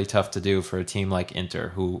that's really tough to do for a team like Inter,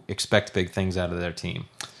 who expect big things out of their team.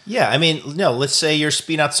 Yeah, I mean, no, let's say you're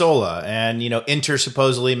Spinazzola, and, Inter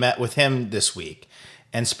supposedly met with him this week.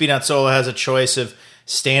 And Spinazzola has a choice of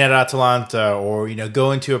staying at Atalanta or,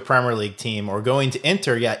 going to a Premier League team or going to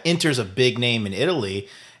Inter. Yeah, Inter's a big name in Italy,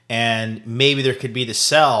 and maybe there could be the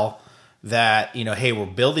sell that, hey, we're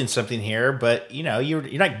building something here, but, you're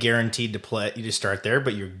not guaranteed to play, you just start there,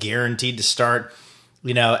 but you're guaranteed to start,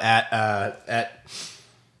 at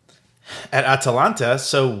Atalanta.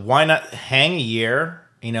 So why not hang a year,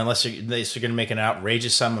 unless you're going to make an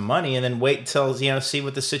outrageous sum of money, and then wait until, see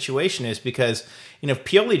what the situation is. Because, if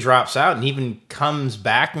Pioli drops out and even comes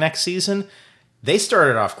back next season, they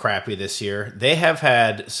started off crappy this year. They have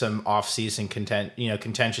had some off-season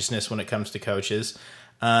contentiousness when it comes to coaches.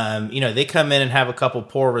 They come in and have a couple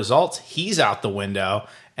poor results. He's out the window,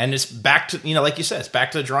 and it's back to, like you said, it's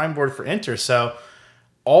back to the drawing board for Inter. So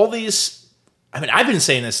all these, I've been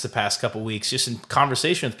saying this the past couple weeks, just in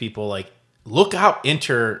conversation with people, like, look out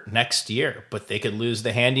Inter next year, but they could lose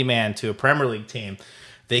the handyman to a Premier League team.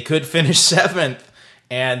 They could finish 7th,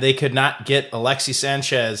 and they could not get Alexis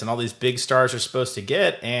Sanchez and all these big stars are supposed to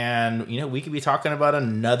get. And, we could be talking about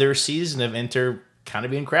another season of Inter kind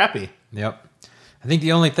of being crappy. Yep. I think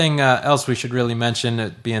the only thing else we should really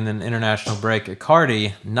mention, being an international break,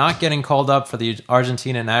 Icardi not getting called up for the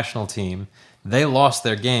Argentina national team. They lost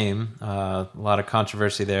their game. A lot of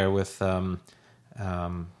controversy there with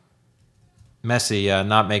Messi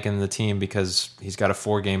not making the team because he's got a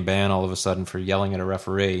 4-game ban all of a sudden for yelling at a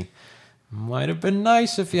referee. Might have been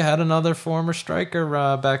nice if you had another former striker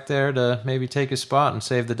back there to maybe take his spot and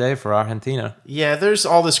save the day for Argentina. Yeah, there's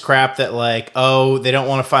all this crap that they don't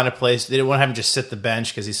want to find a place. They don't want to have him just sit the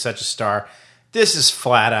bench because he's such a star. This is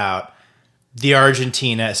flat out. The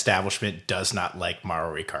Argentina establishment does not like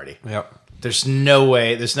Mauro Icardi. Yep. There's no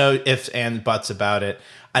way. There's no ifs and buts about it.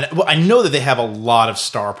 I know that they have a lot of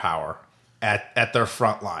star power at their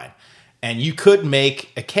front line. And you could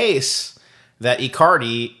make a case that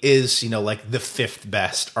Icardi is, like the 5th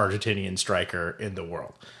best Argentinian striker in the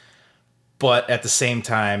world. But at the same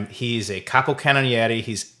time, he's a capocannoniere.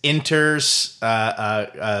 He's Inter's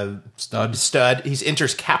stud. He's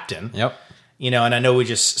Inter's captain. Yep. And I know we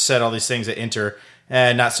just said all these things at Inter,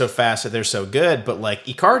 not so fast that they're so good, but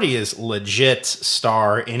Icardi is legit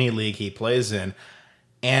star any league he plays in.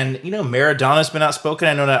 And, Maradona's been outspoken.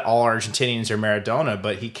 I know not all Argentinians are Maradona,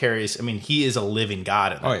 but he carries, he is a living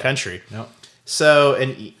god in that country. Yep. So,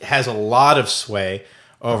 and he has a lot of sway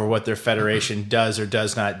over what their federation does or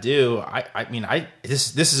does not do.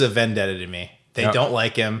 This is a vendetta to me. They don't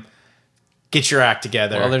like him. Get your act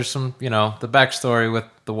together. Well, there's some, the backstory with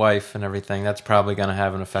the wife and everything. That's probably going to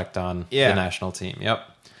have an effect on the national team. Yep.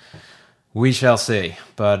 We shall see.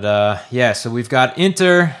 But, so we've got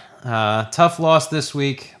Inter. Tough loss this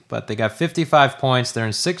week, but they got 55 points. They're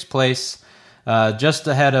in 6th place, just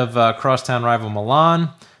ahead of crosstown rival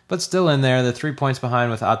Milan, but still in there. They're 3 points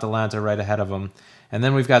behind with Atalanta right ahead of them. And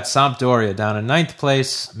then we've got Sampdoria down in 9th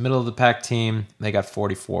place, middle of the pack team. They got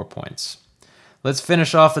 44 points. Let's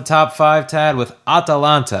finish off the top 5, Tad, with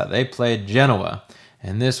Atalanta. They played Genoa,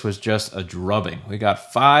 and this was just a drubbing. We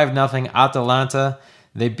got 5-0 Atalanta.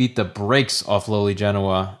 They beat the brakes off lowly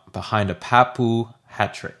Genoa behind a Papu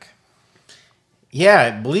hat trick.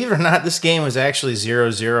 Yeah, believe it or not, this game was actually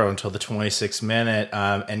 0-0 until the 26th minute,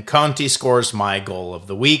 and Conti scores my goal of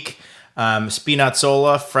the week.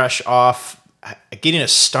 Spinazzola, fresh off getting a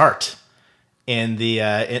start in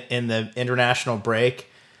the international break,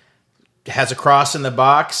 has a cross in the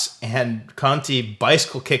box, and Conti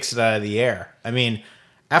bicycle kicks it out of the air.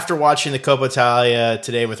 After watching the Coppa Italia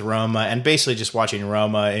today with Roma, and basically just watching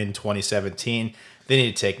Roma in 2017, they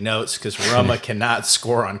need to take notes because Roma cannot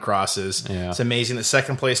score on crosses. Yeah. It's amazing. The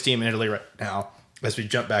 2nd place team in Italy right now, as we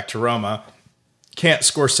jump back to Roma, can't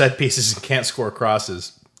score set pieces and can't score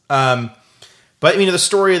crosses. But the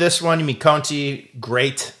story of this one, Conti,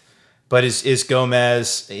 great. But is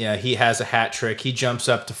Gomez, he has a hat trick. He jumps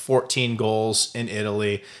up to 14 goals in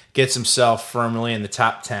Italy, gets himself firmly in the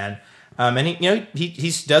top 10. And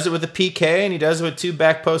he does it with a PK, and he does it with 2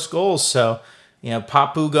 back post goals. So,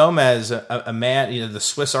 Papu Gomez, a man, the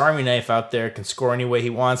Swiss Army knife out there, can score any way he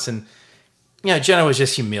wants. And, Genoa was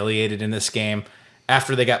just humiliated in this game.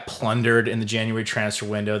 After they got plundered in the January transfer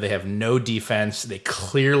window, they have no defense. They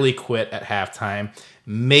clearly quit at halftime.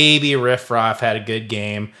 Maybe Riff Raff had a good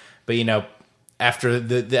game, but after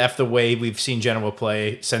the way we've seen Genoa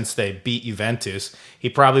play since they beat Juventus, he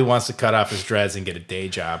probably wants to cut off his dreads and get a day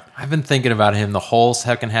job. I've been thinking about him the whole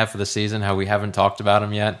second half of the season. How we haven't talked about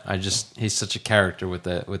him yet. He's such a character with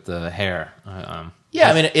the hair.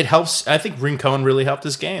 It helps. I think Rincon really helped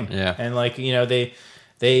his game. Yeah, and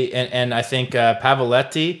and I think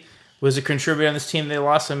Pavoletti was a contributor on this team. They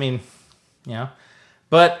lost.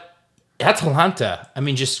 But Atalanta,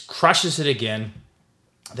 just crushes it again.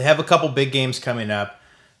 They have a couple big games coming up,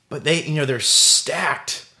 but they're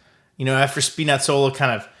stacked. After Spinazzola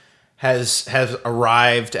kind of has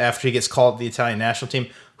arrived after he gets called to the Italian national team,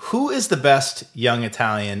 who is the best young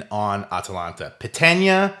Italian on Atalanta?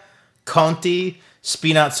 Petagna, Conti,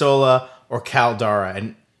 Spinazzola, or Caldara?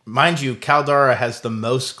 And mind you, Caldara has the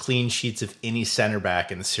most clean sheets of any center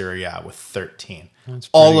back in the Serie A with 13.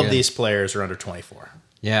 All of these players are under 24.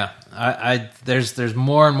 Yeah, there's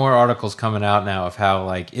more and more articles coming out now of how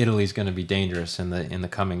Italy's going to be dangerous in the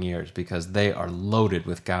coming years because they are loaded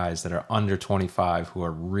with guys that are under 25 who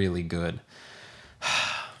are really good.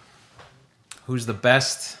 Who's the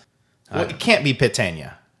best? Well, it can't be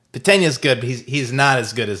Petagna. Petagna's good, but he's not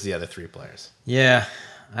as good as the other three players. Yeah,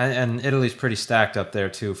 and Italy's pretty stacked up there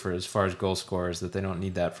too for as far as goal scorers that they don't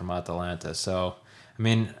need that from Atalanta. So,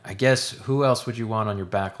 I guess who else would you want on your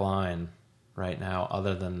back line right now,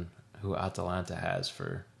 other than who Atalanta has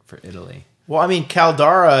for Italy? Well,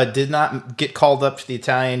 Caldara did not get called up to the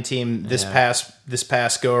Italian team this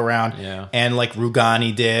past go around, and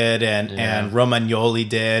Rugani did, and Romagnoli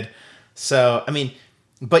did. So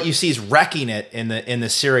but you see, he's wrecking it in the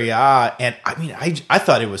Serie A, and I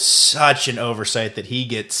thought it was such an oversight that he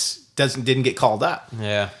didn't get called up.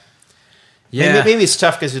 Yeah. Maybe it's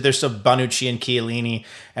tough because there's still Bonucci and Chiellini,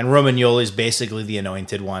 and Romagnoli is basically the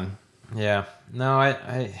anointed one. Yeah. No,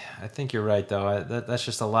 I think you're right, though. That's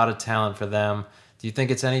just a lot of talent for them. Do you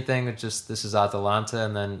think it's anything that just this is Atalanta,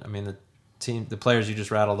 and then, the players you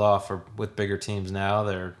just rattled off are with bigger teams now,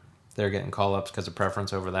 they're getting call-ups because of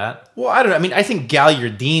preference over that? Well, I don't know. I think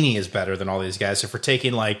Gagliardini is better than all these guys. If we're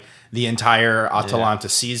taking, the entire Atalanta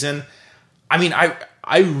season, I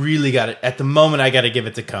really got it. At the moment, I got to give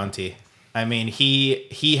it to Conti.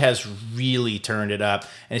 He has really turned it up,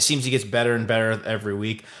 and it seems he gets better and better every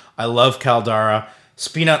week. I love Caldara.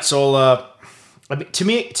 Spinazzola, to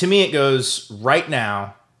me it goes right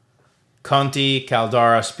now, Conti,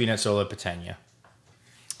 Caldara, Spinazzola, Petagna.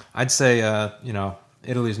 I'd say,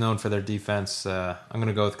 Italy's known for their defense. I'm going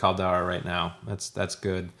to go with Caldara right now. That's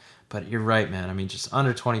good. But you're right, man. Just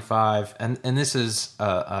under 25, and this is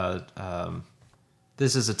a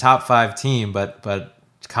top 5 team, but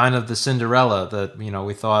kind of the Cinderella that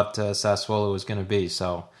we thought Sassuolo was going to be.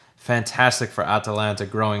 So fantastic for Atalanta,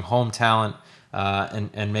 growing home talent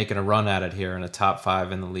and making a run at it here in a top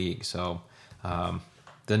 5 in the league. So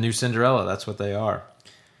the new Cinderella, that's what they are.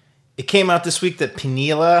 It came out this week that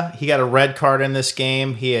Piniella, he got a red card in this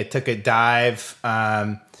game. He took a dive.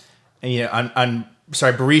 Berisha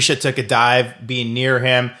took a dive being near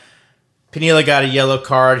him. Piniella got a yellow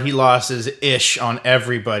card. He lost his ish on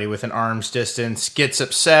everybody with an arm's distance. Gets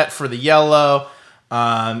upset for the yellow.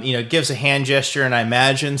 Gives a hand gesture, and I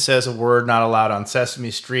imagine says a word not allowed on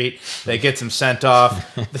Sesame Street that gets him sent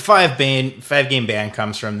off. The 5-game ban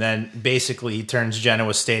comes from then. Basically, he turns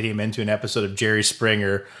Genoa Stadium into an episode of Jerry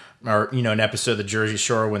Springer, or an episode of the Jersey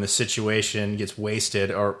Shore when the situation gets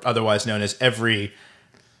wasted, or otherwise known as every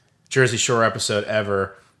Jersey Shore episode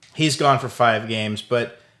ever. He's gone for 5 games,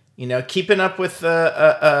 but keeping up with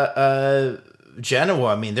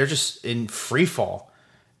Genoa, they're just in free fall.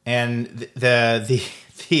 And the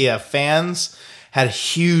fans had a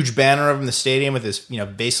huge banner of him in the stadium with his,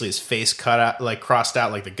 basically his face cut out, crossed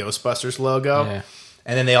out like the Ghostbusters logo. Yeah.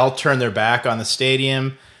 And then they all turned their back on the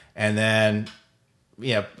stadium. And then,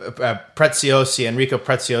 Preziosi, Enrico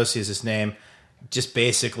Preziosi is his name, just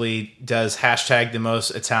basically does hashtag the most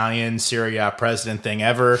Italian Serie A president thing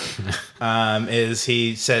ever. Is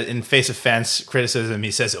he said in face of fence criticism, he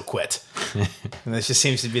says he'll quit. And this just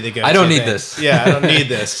seems to be the go-to I don't need thing. this. Yeah, I don't need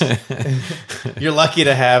this. You're lucky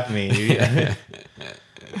to have me.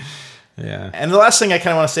 Yeah. And the last thing I kind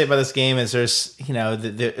of want to say about this game is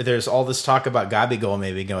there's all this talk about Gabigol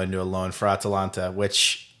maybe going to a loan for Atalanta,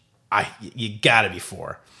 which you got to be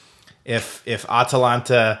for. If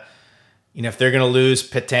Atalanta, if they're going to lose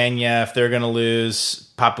Petagna, if they're going to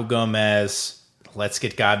lose Papu Gomez, let's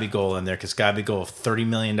get Gabigol in there, because Gabigol, $30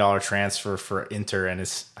 million transfer for Inter, and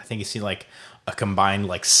I think he's seen like a combined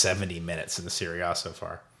like 70 minutes in the Serie A so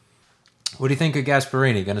far. What do you think of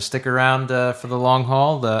Gasperini? Going to stick around for the long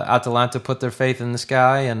haul? The Atalanta put their faith in this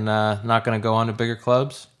guy and not going to go on to bigger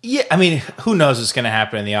clubs? Yeah, I mean, who knows what's going to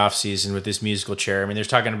happen in the offseason with this musical chair. I mean, they're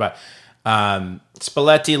talking about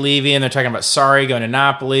Spalletti leaving, they're talking about Sarri going to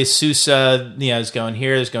Napoli, Sousa, is going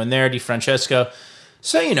here, is going there, Di Francesco.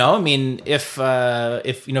 So, I mean, if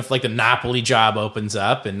like the Napoli job opens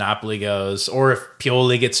up and Napoli goes, or if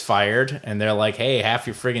Pioli gets fired and they're like, hey, half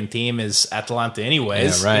your friggin' team is Atalanta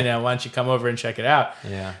anyways, yeah, right. Why don't you come over and check it out?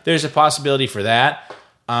 Yeah. There's a possibility for that.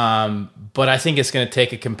 But I think it's going to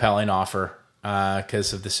take a compelling offer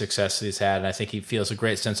because of the success that he's had. And I think he feels a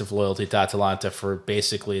great sense of loyalty to Atalanta for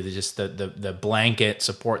basically the blanket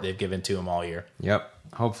support they've given to him all year. Yep.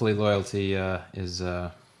 Hopefully loyalty is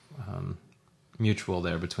mutual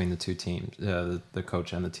there between the two teams, the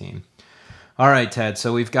coach and the team. All right, Ted.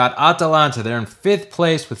 So we've got Atalanta. They're in 5th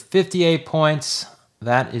place with 58 points.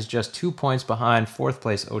 That is just 2 points behind 4th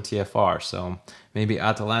place OTFR. So maybe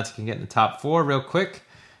Atalanta can get in the top 4 real quick.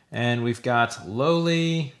 And we've got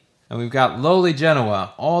lowly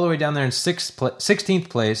Genoa all the way down there in 16th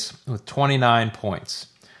place with 29 points.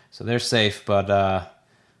 So they're safe, but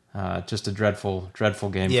just a dreadful game for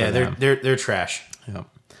them. Yeah, they're trash. Yep.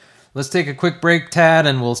 Let's take a quick break, Tad,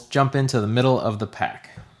 and we'll jump into the middle of the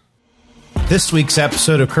pack. This week's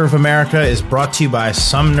episode of Curve America is brought to you by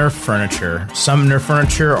Sumner Furniture. Sumner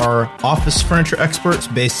Furniture are office furniture experts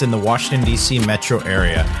based in the Washington, D.C. metro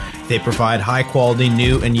area. They provide high-quality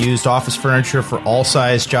new and used office furniture for all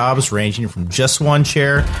size jobs, ranging from just one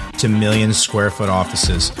chair to million-square-foot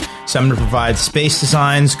offices. Sumner provides space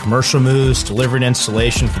designs, commercial moves, delivery and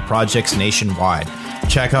installation for projects nationwide.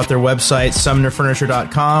 Check out their website,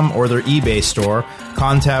 sumnerfurniture.com, or their eBay store.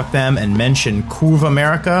 Contact them and mention Curve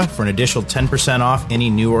America for an additional 10% off any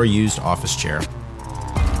new or used office chair.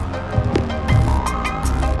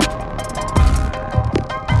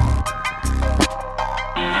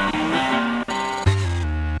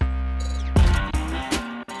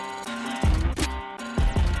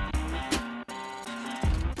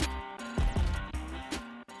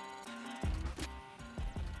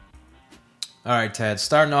 All right, Ted,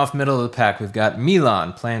 starting off middle of the pack, we've got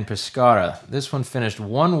Milan playing Pescara. This one finished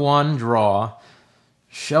 1-1 draw,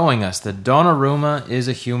 showing us that Donnarumma is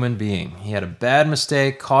a human being. He had a bad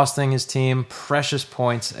mistake, costing his team precious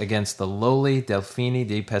points against the lowly Delfini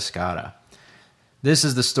di Pescara. This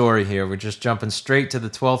is the story here. We're just jumping straight to the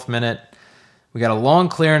 12th minute. We got a long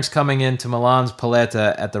clearance coming into Milan's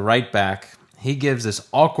Paletta at the right back. He gives this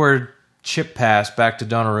awkward chip pass back to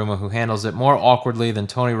Donnarumma, who handles it more awkwardly than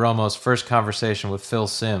Tony Romo's first conversation with Phil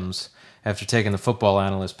Simms after taking the football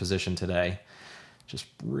analyst position today. Just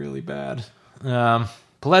really bad.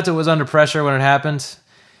 Paletta was under pressure when it happened.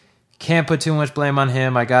 Can't put too much blame on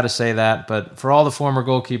him, I got to say that. But for all the former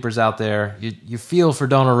goalkeepers out there, you feel for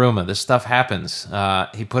Donnarumma. This stuff happens.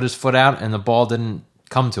 He put his foot out and the ball didn't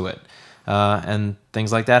come to it. And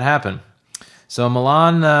things like that happen. So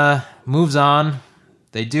Milan moves on.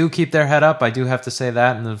 They do keep their head up, I do have to say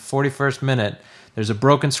that. In the 41st minute, there's a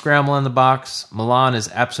broken scramble in the box. Milan is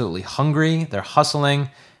absolutely hungry. They're hustling,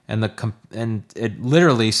 and it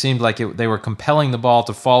literally seemed like they were compelling the ball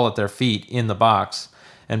to fall at their feet in the box.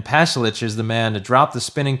 And Pasalic is the man to drop the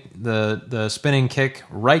spinning kick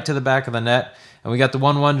right to the back of the net, and we got the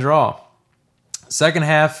 1-1 draw. Second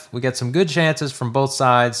half, we got some good chances from both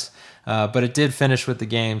sides, but it did finish with the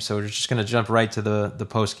game, so we're just going to jump right to the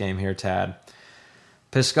post-game here, Tad.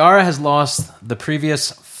 Pescara has lost the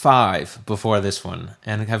previous 5 before this one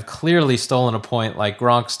and have clearly stolen a point like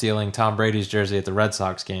Gronk stealing Tom Brady's jersey at the Red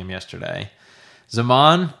Sox game yesterday.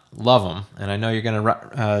 Zaman, love him, and I know you're going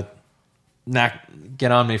to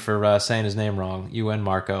get on me for saying his name wrong, UN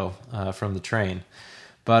Marco from the train.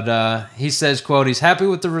 But he says, quote, he's happy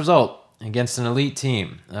with the result against an elite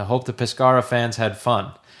team. I hope the Pescara fans had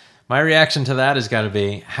fun. My reaction to that has got to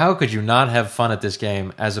be, how could you not have fun at this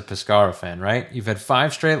game as a Pescara fan, right? You've had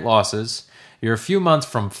 5 straight losses. You're a few months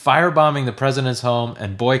from firebombing the president's home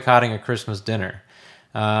and boycotting a Christmas dinner.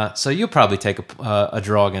 So you'll probably take a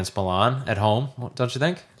draw against Milan at home, don't you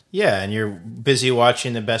think? Yeah, and you're busy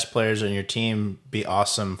watching the best players on your team be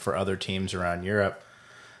awesome for other teams around Europe.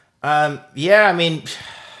 Yeah, I mean,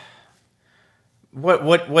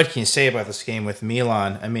 what can you say about this game with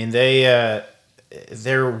Milan? I mean,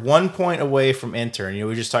 they're 1 point away from Inter, and we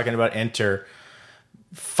were just talking about Inter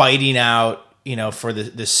fighting out, for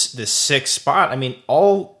this 6th spot. I mean,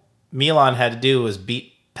 all Milan had to do was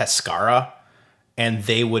beat Pescara, and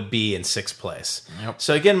they would be in sixth place. Yep.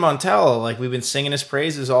 So again, Montella, like we've been singing his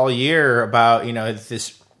praises all year about,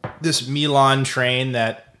 this Milan train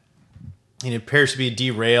that appears to be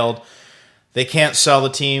derailed. They can't sell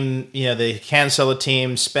the team. They can sell the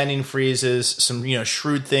team. Spending freezes, some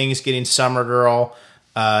shrewd things, getting Summer Girl,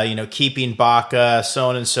 keeping Baca, so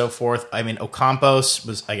on and so forth. I mean, Ocampos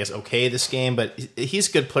was, I guess, okay this game, but he's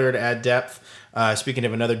a good player to add depth. Speaking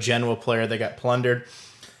of another Genoa player that got plundered.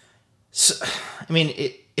 So, I mean,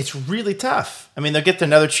 it's really tough. I mean, they'll get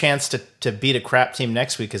another chance to beat a crap team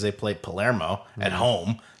next week because they play Palermo at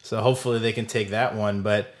home. So hopefully they can take that one.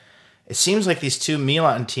 But it seems like these two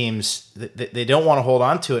Milan teams, they don't want to hold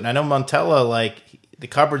on to it. And I know Montella, like, the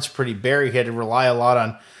cupboard's pretty bare. He had to rely a lot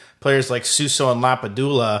on players like Suso and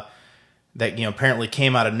Lapadula that, apparently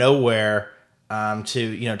came out of nowhere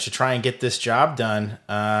to try and get this job done.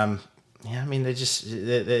 I mean,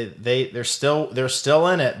 they're still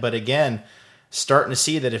in it, but again, starting to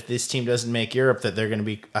see that if this team doesn't make Europe, that they're going to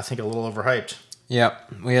be, I think, a little overhyped.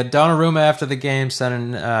 Yep, we had Donnarumma after the game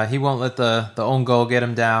saying he won't let the own goal get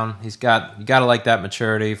him down. You got to like that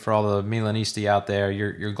maturity for all the Milanisti out there.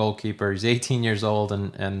 Your goalkeeper, he's 18 years old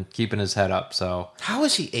and keeping his head up. So how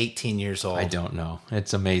is he 18 years old? I don't know.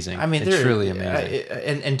 It's amazing. I mean, it's truly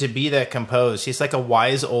amazing. And to be that composed, he's like a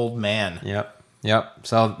wise old man. Yep.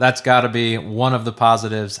 So that's got to be one of the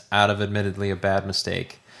positives out of admittedly a bad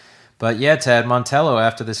mistake. But yeah, Ted, Montello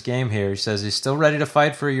after this game here, he says he's still ready to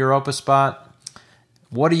fight for a Europa spot.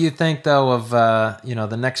 What do you think, though, of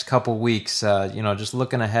the next couple weeks? Just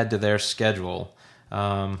looking ahead to their schedule.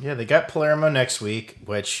 They got Palermo next week,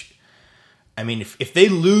 which, I mean, if they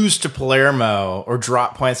lose to Palermo or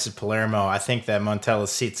drop points to Palermo, I think that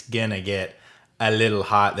Montella's seat's gonna get a little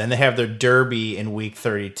hot. Then they have their derby in week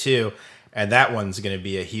 32. And that one's going to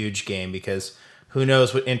be a huge game because who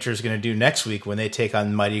knows what Inter's going to do next week when they take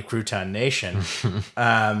on mighty Crouton Nation.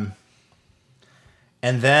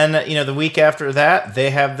 And then, the week after that,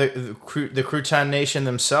 they have the Crouton Nation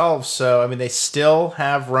themselves. So, I mean, they still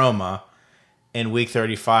have Roma in week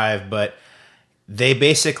 35, but they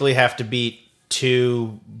basically have to beat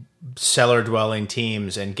two cellar-dwelling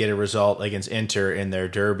teams and get a result against Inter in their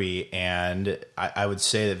derby. And I would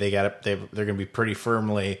say that they're going to be pretty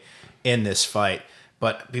firmly in this fight.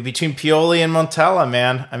 But between Pioli and Montella,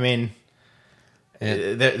 man, I mean,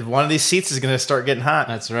 one of these seats is going to start getting hot.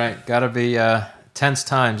 That's right. Got to be tense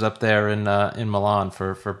times up there in Milan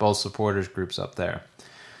for both supporters groups up there.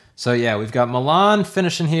 So yeah, we've got Milan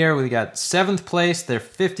finishing here. We got 7th place. They're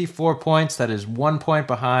 54 points. That is 1 point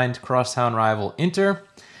behind crosstown rival Inter.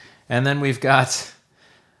 And then we've got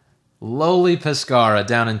lowly Pescara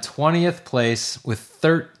down in 20th place with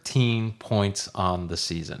 13 points on the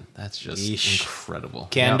season. That's just incredible.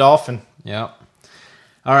 Gandolfin. Yep.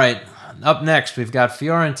 All right. Up next, we've got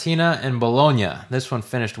Fiorentina and Bologna. This one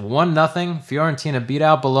finished 1-0. Fiorentina beat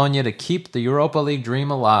out Bologna to keep the Europa League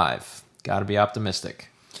dream alive. Got to be optimistic.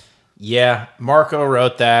 Yeah, Marco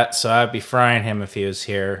wrote that, so I'd be frying him if he was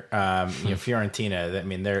here. Fiorentina, I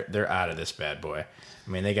mean, they're out of this bad boy. I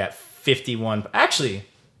mean, they got 51. Actually,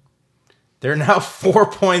 they're now 4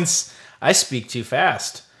 points. I speak too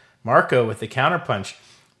fast. Marco with the counterpunch.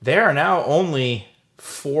 They are now only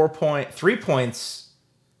 3 points.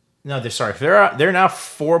 No, they're now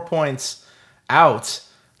 4 points out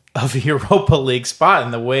of a Europa League spot.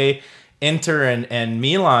 And the way Inter and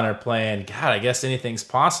Milan are playing, God, I guess anything's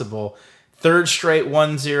possible. 3rd straight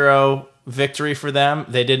 1-0 victory for them.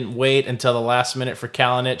 They didn't wait until the last minute for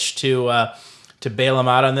Kalinic to bail them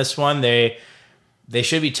out on this one. They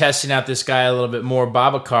should be testing out this guy a little bit more.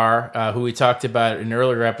 Babacar, who we talked about in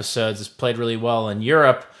earlier episodes, has played really well in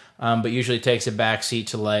Europe, but usually takes a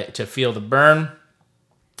backseat to feel the burn.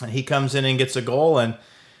 He comes in and gets a goal, and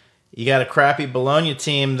you got a crappy Bologna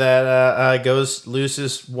team that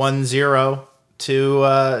loses 1-0 to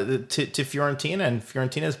Fiorentina, and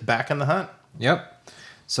Fiorentina's back in the hunt. Yep.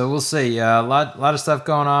 So we'll see. A lot of stuff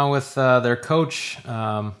going on with their coach,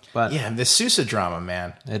 but yeah, the Sousa drama,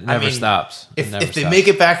 man, it never stops. If they make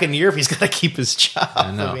it back in Europe, he's got to keep his job.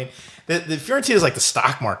 I mean, the Fiorentina is like the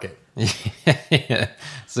stock market. Yeah,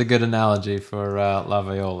 it's a good analogy for La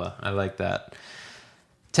Viola. I like that.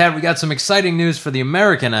 Ted, we got some exciting news for the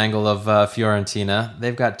American angle of Fiorentina.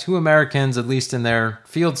 They've got 2 Americans, at least in their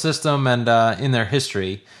field system and in their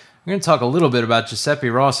history. We're going to talk a little bit about Giuseppe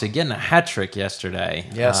Rossi getting a hat-trick yesterday.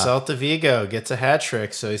 Yeah, Celta Vigo gets a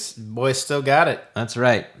hat-trick, so his boy still got it. That's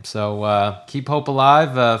right. So keep hope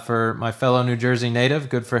alive for my fellow New Jersey native.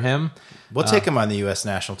 Good for him. We'll take him on the U.S.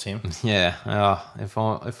 national team. Yeah, if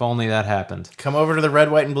only that happened. Come over to the red,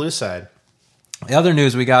 white, and blue side. The other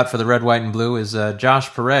news we got for the red, white, and blue is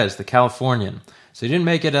Josh Perez, the Californian. So he didn't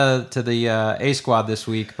make it to the A squad this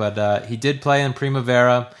week, but he did play in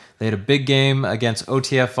Primavera. They had a big game against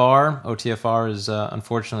OTFR. OTFR is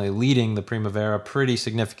unfortunately leading the Primavera pretty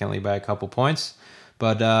significantly by a couple points.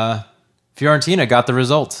 But Fiorentina got the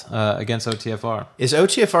result against OTFR. Is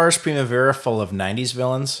OTFR's Primavera full of 90s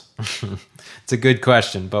villains? It's a good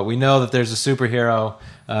question, but we know that there's a superhero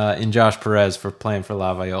in Josh Perez for playing for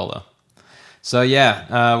La Viola. So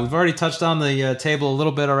yeah, we've already touched on the table a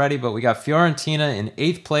little bit already, but we got Fiorentina in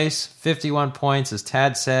 8th place, 51 points, as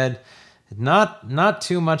Tad said. Not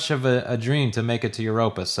too much of a dream to make it to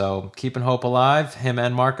Europa, so keeping hope alive, him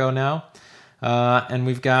and Marco now. And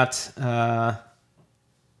we've got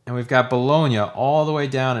Bologna all the way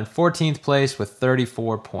down in 14th place with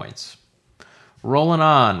 34 points. Rolling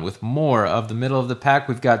on with more of the middle of the pack,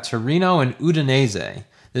 we've got Torino and Udinese.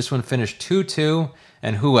 This one finished 2-2.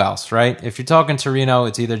 And who else, right? If you're talking Torino,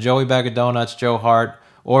 it's either Joey Bag of Donuts, Joe Hart,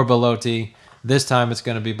 or Belotti. This time it's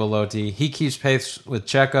going to be Belotti. He keeps pace with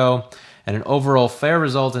Checo, and an overall fair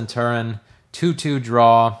result in Turin. 2-2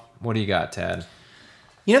 draw. What do you got, Tad?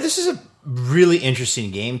 This is a really interesting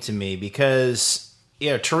game to me because,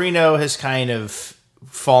 Torino has kind of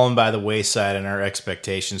fallen by the wayside in our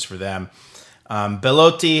expectations for them.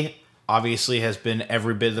 Belotti obviously has been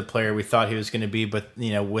every bit of the player we thought he was going to be, but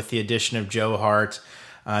with the addition of Joe Hart,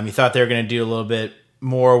 you thought they were going to do a little bit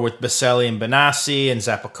more with Baselli and Benassi and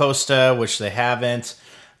Zappacosta, which they haven't.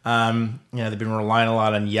 They've been relying a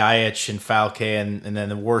lot on Jajic and Falke, and then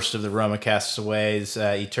the worst of the Roma castaways,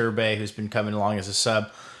 Iturbe, who's been coming along as a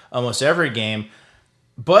sub almost every game.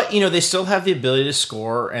 But, they still have the ability to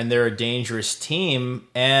score, and they're a dangerous team.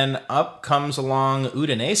 And up comes along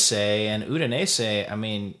Udinese, and Udinese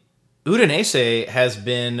has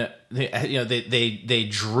been, they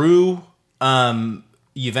drew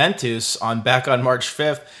Juventus back on March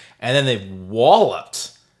 5th, and then they've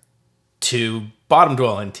walloped to bottom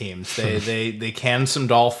dwelling teams. They canned some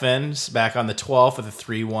Dolphins back on the 12th with a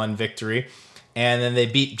 3-1 victory, and then they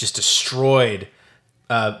destroyed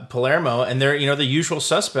Palermo, and they're the usual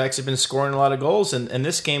suspects have been scoring a lot of goals, and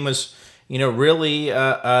this game was really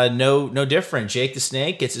no different. Jake the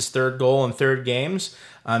Snake gets his 3rd goal in 3 games.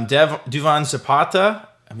 Duvan Zapata,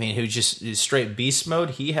 who just is straight beast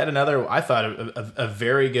mode. He had another, I thought, a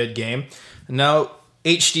very good game. Now,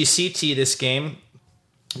 HDCT this game,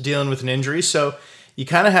 dealing with an injury. So you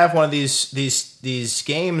kind of have one of these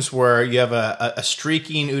games where you have a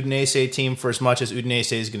streaking Udinese team for as much as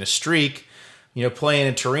Udinese is going to streak, playing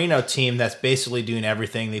a Torino team that's basically doing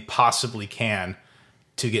everything they possibly can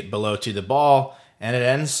to get Belotti the ball. And it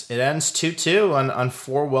ends 2-2 on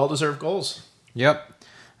 4 well-deserved goals. Yep.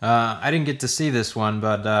 I didn't get to see this one,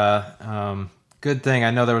 but good thing. I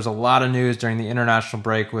know there was a lot of news during the international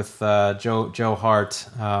break with Joe Hart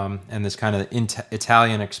and this kind of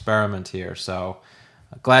Italian experiment here. So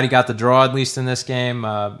glad he got the draw, at least in this game.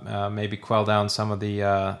 Maybe quell down some of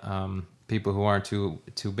the people who aren't too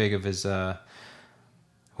big of his,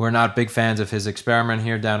 who are not big fans of his experiment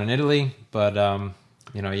here down in Italy. But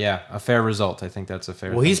a fair result. I think that's a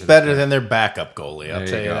fair. Well, he's better than their backup goalie. I'll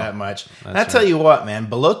tell you that much. And I tell you what, man,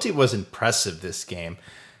 Belotti was impressive this game.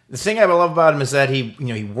 The thing I love about him is that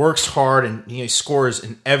he works hard and he scores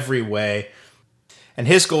in every way. And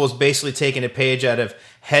his goal is basically taking a page out of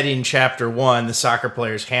Heading Chapter 1, the Soccer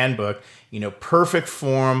Player's Handbook. Perfect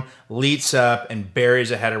form, leads up, and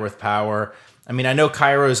buries a header with power. I know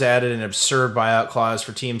Cairo's added an absurd buyout clause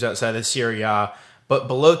for teams outside of Serie A, but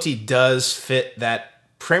Belotti does fit that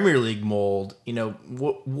Premier League mold.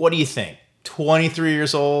 What do you think? 23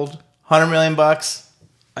 years old, $100 million?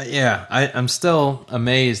 Yeah, I'm still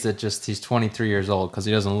amazed that he's 23 years old because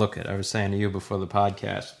he doesn't look it. I was saying to you before the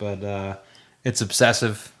podcast, but it's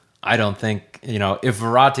obsessive. I don't think, if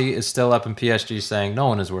Verratti is still up in PSG saying no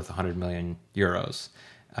one is worth 100 million euros,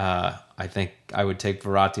 I think I would take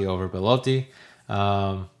Verratti over Belotti.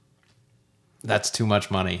 That's too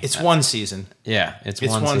much money. It's one season. Yeah, it's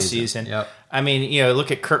one season. Yep.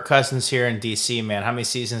 Look at Kirk Cousins here in DC, man. How many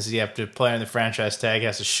seasons does he have to play on the franchise tag? He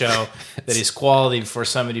has to show that he's quality before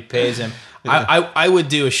somebody pays him. Yeah. I would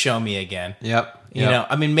do a show me again. Yep.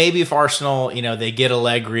 Maybe if Arsenal, they get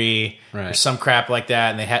Allegri or some crap like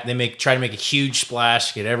that, and they try to make a huge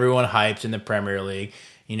splash, get everyone hyped in the Premier League.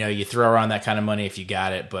 You throw around that kind of money if you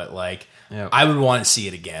got it, but yep. I would want to see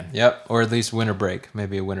it again. Yep, or at least winter break.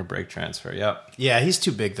 Maybe a winter break transfer, yep. Yeah, he's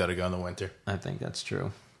too big, though, to go in the winter. I think that's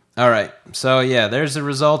true. All right, so there's the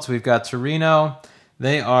results. We've got Torino.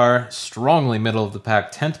 They are strongly middle of the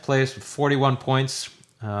pack, 10th place with 41 points.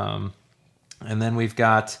 And then we've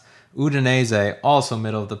got Udinese, also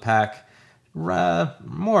middle of the pack,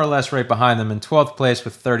 more or less right behind them in 12th place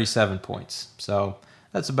with 37 points. So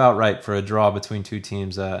that's about right for a draw between two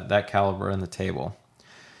teams that caliber in the table.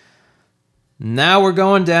 Now we're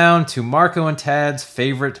going down to Marco and Tad's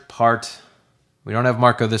favorite part. We don't have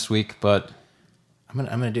Marco this week, but I'm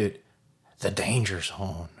gonna do it. The danger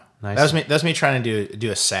zone. Nice. That's me trying to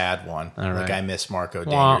do a sad one. All right. Like I miss Marco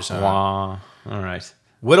danger zone. All right.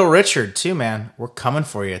 Whittle Richard too, man. We're coming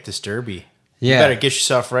for you at this Derby. Yeah. You better get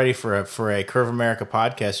yourself ready for a Curve America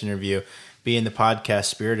podcast interview. Being the podcast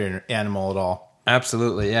spirit animal at all.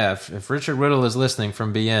 Absolutely, yeah. If Richard Whittle is listening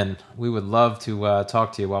from BN, we would love to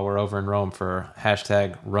talk to you while we're over in Rome for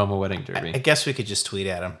hashtag Roma Wedding Derby. I guess we could just tweet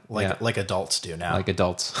at him like adults do now. Like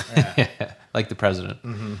adults. Yeah. Like the president.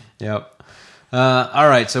 Mm-hmm. Yep. All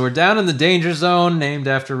right, so we're down in the danger zone named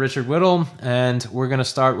after Richard Whittle, and we're going to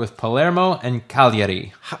start with Palermo and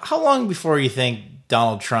Cagliari. How long before you think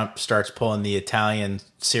Donald Trump starts pulling the Italian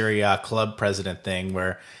Serie A club president thing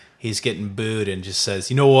where he's getting booed and just says,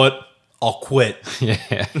 you know what? I'll quit.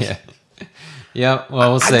 Yeah. Yeah,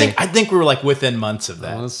 well, we'll see. I think we were like within months of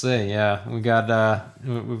that. We'll see. Yeah, we've got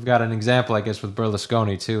an example, I guess, with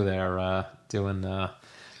Berlusconi too. They're doing.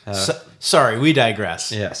 Sorry, we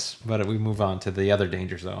digress. Yes, but we move on to the other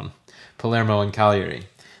danger zone, Palermo and Cagliari.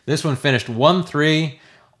 This one finished 1-3.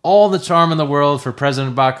 All the charm in the world for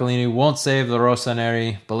President Boccolini won't save the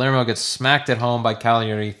Rossoneri. Palermo gets smacked at home by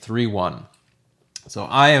Cagliari 3-1. So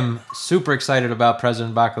I am super excited about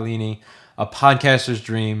President Boccolini, a podcaster's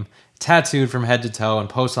dream, tattooed from head to toe, and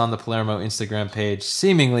posts on the Palermo Instagram page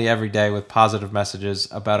seemingly every day with positive messages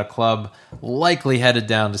about a club likely headed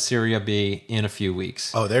down to Serie B in a few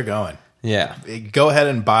weeks. Oh, they're going. Yeah. Go ahead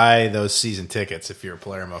and buy those season tickets if you're a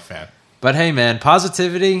Palermo fan. But hey, man,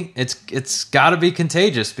 positivity, it's got to be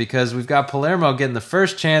contagious because we've got Palermo getting the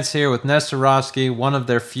first chance here with Nestorovsky, one of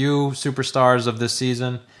their few superstars of this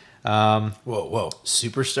season. Whoa,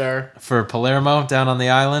 superstar for Palermo down on the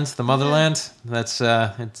island, the motherland. That's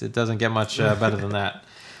it doesn't get much better than that.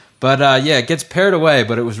 But it gets paired away.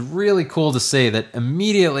 But it was really cool to see that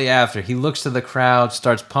immediately after he looks to the crowd,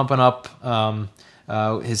 starts pumping up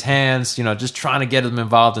his hands, just trying to get them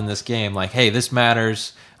involved in this game. Like, hey, this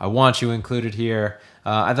matters. I want you included here.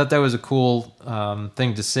 I thought that was a cool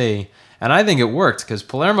thing to see, and I think it worked because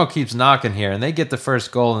Palermo keeps knocking here, and they get the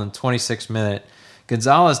first goal in the 26th minute.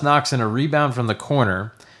 Gonzalez knocks in a rebound from the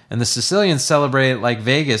corner, and the Sicilians celebrate like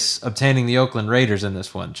Vegas obtaining the Oakland Raiders in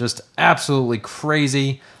this one. Just absolutely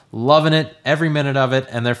crazy, loving it, every minute of it,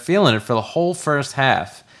 and they're feeling it for the whole first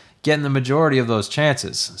half, getting the majority of those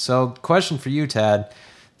chances. So, question for you, Tad.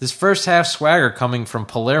 This first half swagger coming from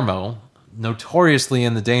Palermo, notoriously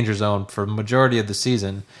in the danger zone for the majority of the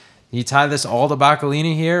season, you tie this all to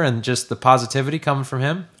Boccolini here and just the positivity coming from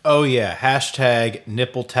him? Oh, yeah. Hashtag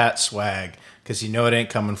nipple tat swag. Because it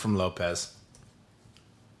ain't coming from Lopez.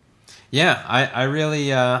 Yeah, I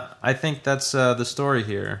really I think that's the story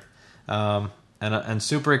here, and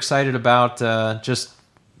super excited about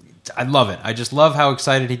I love it. I just love how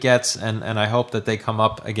excited he gets, and I hope that they come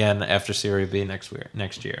up again after Serie B next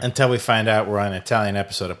year. Until we find out we're on an Italian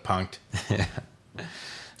episode of Punked.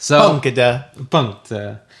 So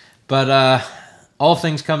Punked. But all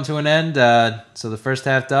things come to an end, so the first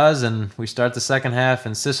half does, and we start the second half,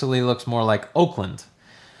 and Sicily looks more like Oakland.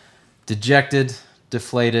 Dejected,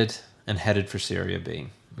 deflated, and headed for Serie B.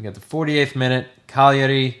 We got the 48th minute,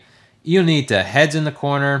 Cagliari, Ionita heads in the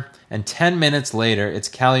corner, and 10 minutes later, it's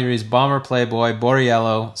Cagliari's bomber playboy,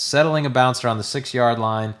 Borriello, settling a bouncer on the 6-yard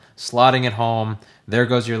line, slotting it home. There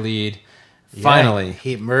goes your lead. Finally.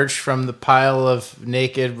 He emerged from the pile of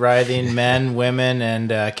naked, writhing men, women,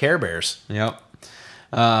 and Care Bears. Yep.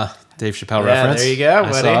 Dave Chappelle reference. There you go,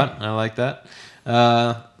 buddy. I saw it. I like that.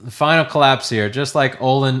 The final collapse here, just like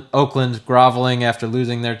Oakland groveling after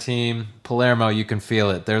losing their team. Palermo, you can feel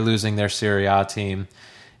it. They're losing their Serie A team.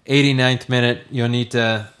 89th minute,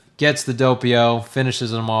 Ionita gets the Doppio,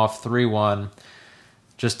 finishes them off 3-1.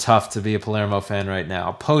 Just tough to be a Palermo fan right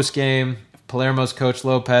now. Post-game, Palermo's coach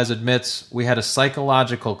Lopez admits we had a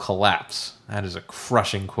psychological collapse. That is a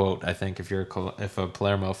crushing quote, I think, if you're a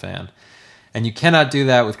Palermo fan. And you cannot do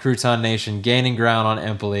that with Crouton Nation gaining ground on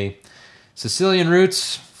Empoli. Sicilian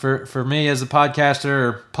roots, for me as a podcaster,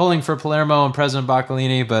 are pulling for Palermo and President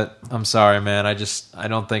Boccolini, but I'm sorry, man. I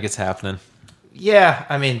don't think it's happening. Yeah,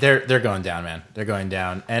 I mean, they're going down, man. They're going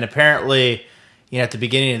down. And apparently, at the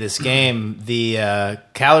beginning of this game, the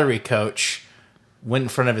Cagliari coach went in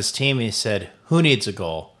front of his team and he said, "Who needs a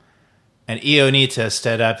goal?" And Ionita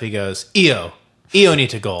stood up. He goes, Io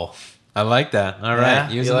need a goal. I like that. All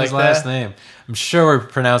right. Using his last name. I'm sure we're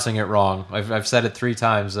pronouncing it wrong. I've said it 3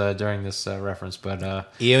 times during this reference, but Io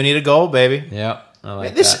need a goal, baby. Yeah. I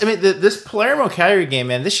like This, that. I mean, this Palermo Cagliari game,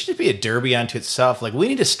 man. This should be a derby unto itself. Like, we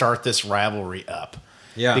need to start this rivalry up.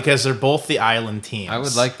 Yeah. because they're both the island teams. I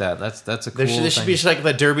would like that. That's a cool There should thing. be just like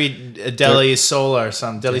the Derby Deli Sola or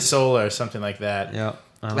something, Deli Sola or something like that. Yeah,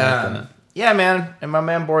 I like that. Yeah, man. And my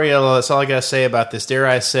man Borriello, that's all I got to say about this. Dare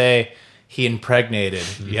I say, he impregnated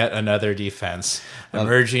yet another defense,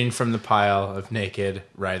 emerging from the pile of naked,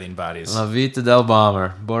 writhing bodies. La Vita del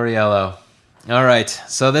Bomber, Borriello. All right,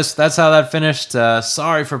 so that's how that finished.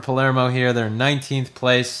 Sorry for Palermo here. They're 19th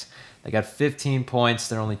place. They got 15 points.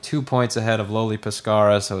 They're only 2 points ahead of Loli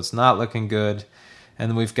Pescara, so it's not looking good. And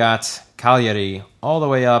then we've got Cagliari all the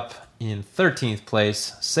way up in 13th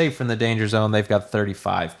place, safe from the danger zone. They've got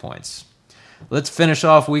 35 points. Let's finish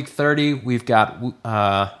off week 30. We've got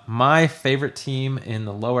my favorite team in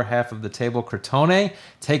the lower half of the table, Crotone,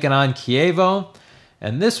 taking on Chievo.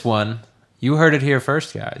 And this one, you heard it here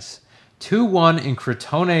first, guys. 2-1 in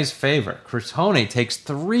Crotone's favor. Crotone takes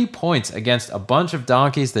 3 points against a bunch of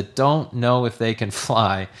donkeys that don't know if they can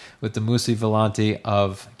fly with the Musi Volanti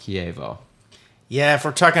of Chievo. Yeah, if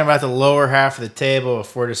we're talking about the lower half of the table,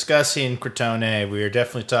 if we're discussing Crotone, we are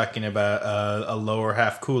definitely talking about a lower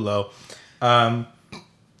half culo.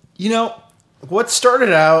 What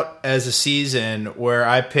started out as a season where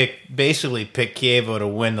I basically picked Chievo to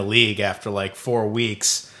win the league after like 4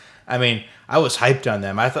 weeks. I mean, I was hyped on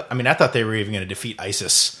them. I thought they were even going to defeat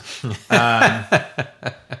ISIS.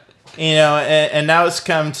 And now it's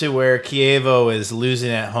come to where Chievo is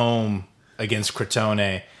losing at home against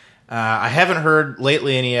Crotone. I haven't heard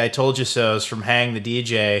lately any I told you so's from Hang the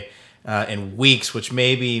DJ in weeks, which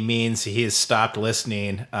maybe means he has stopped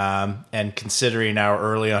listening and considering our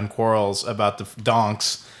early on quarrels about the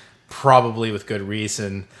donks, probably with good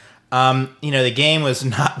reason. The game was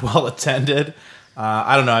not well attended.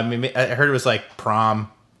 I don't know. I mean, I heard it was like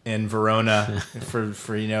prom in Verona for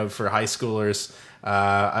high schoolers.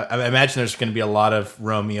 I imagine there's going to be a lot of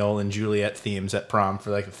Romeo and Juliet themes at prom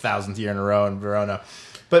for like the 1,000th year in a row in Verona.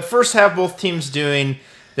 But first half, both teams doing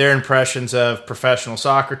their impressions of professional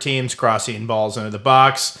soccer teams, crossing balls into the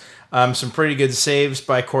box. Some pretty good saves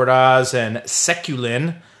by Cordaz and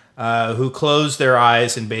Seculin, who closed their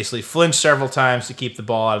eyes and basically flinched several times to keep the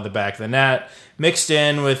ball out of the back of the net. Mixed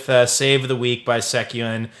in with save of the week by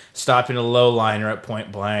Seculin, stopping a low liner at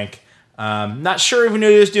point blank. Not sure if he knew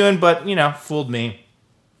what he was doing, but, fooled me.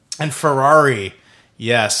 And Ferrari,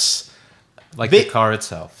 yes. Like the car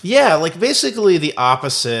itself. Yeah, like basically the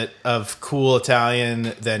opposite of cool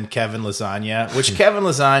Italian than Kevin Lasagna, which Kevin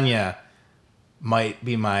Lasagna might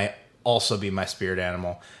be also be my spirit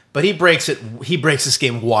animal. But he breaks this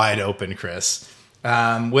game wide open, Chris.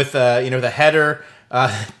 With the header,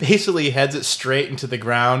 basically heads it straight into the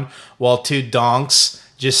ground while two donks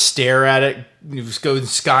just stare at it, just go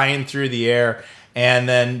skying through the air. And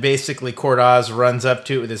then basically Cordaz runs up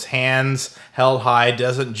to it with his hands held high,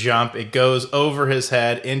 doesn't jump. It goes over his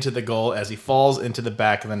head into the goal as he falls into the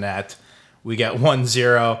back of the net. We get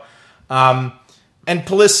 1-0. And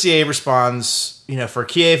Pelissier responds, for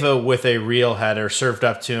Chievo with a real header served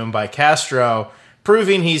up to him by Castro,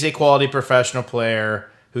 proving he's a quality professional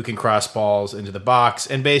player who can cross balls into the box,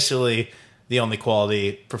 and basically the only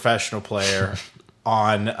quality professional player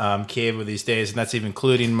on Chievo these days, and that's even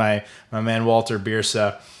including my man Walter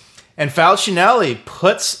Birsa. And Falcinelli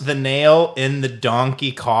puts the nail in the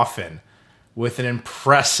donkey coffin with an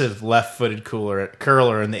impressive left-footed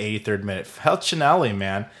curler in the 83rd minute. Falcinelli,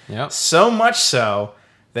 man. Yep. So much so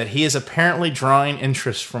that he is apparently drawing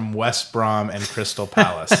interest from West Brom and Crystal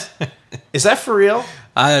Palace. Is that for real?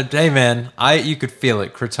 Hey, man, you could feel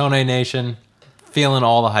it. Crotone Nation, feeling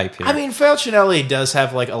all the hype here. I mean, Falcinelli does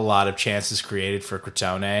have like a lot of chances created for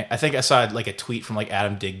Crotone. I think I saw like a tweet from like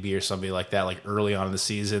Adam Digby or somebody like that, like early on in the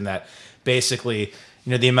season, that basically,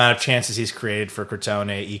 the amount of chances he's created for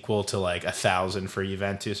Crotone equal to like 1,000 for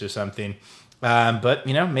Juventus or something. But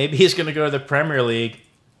maybe he's going to go to the Premier League.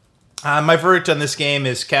 My verdict on this game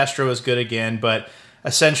is Castro is good again, but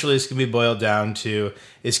essentially it's going to be boiled down to,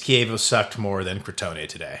 is Chievo sucked more than Crotone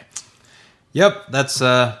today? Yep, that's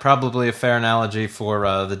probably a fair analogy for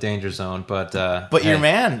the danger zone. But hey. your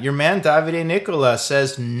man Davide Nicola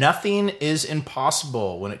says nothing is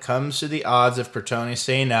impossible when it comes to the odds of Crotone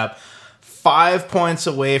staying up. 5 points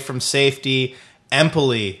away from safety.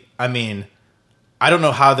 Empoli, I mean, I don't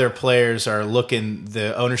know how their players are looking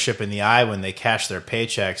the ownership in the eye when they cash their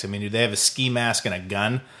paychecks. I mean, do they have a ski mask and a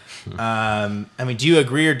gun? Do you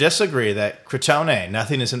agree or disagree that Crotone,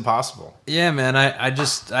 nothing is impossible? Yeah, man, I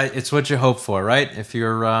it's what you hope for, right? If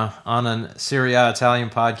you're on a Serie A Italian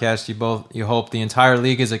podcast, you hope the entire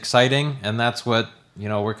league is exciting, and that's what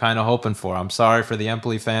we're kind of hoping for. I'm sorry for the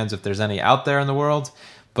Empoli fans if there's any out there in the world,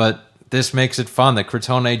 but this makes it fun that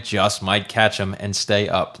Crotone just might catch him and stay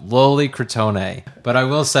up. Lowly Crotone. But I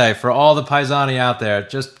will say, for all the Paisani out there,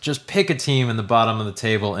 just pick a team in the bottom of the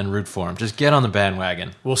table and root for them. Just get on the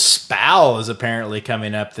bandwagon. Well, Spal is apparently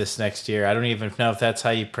coming up this next year. I don't even know if that's how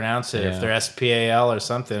you pronounce it, if they're SPAL or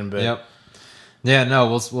something. But Yep. Yeah, no,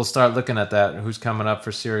 we'll start looking at that, who's coming up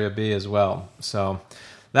for Serie B as well. So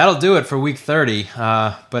that'll do it for week 30.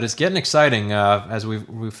 But it's getting exciting as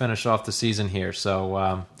we finish off the season here.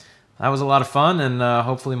 So that was a lot of fun, and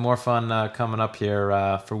hopefully more fun coming up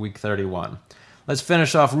here for week 31. Let's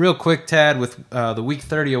finish off real quick, Tad, with the week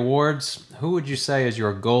 30 awards. Who would you say is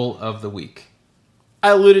your goal of the week? I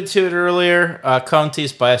alluded to it earlier.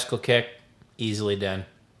 Conte's bicycle kick, easily done.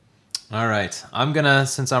 All right. I'm going to,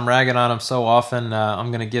 since I'm ragging on him so often, I'm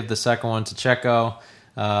going to give the second one to Checo.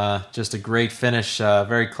 Just a great finish,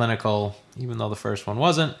 very clinical, even though the first one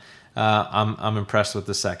wasn't. I'm impressed with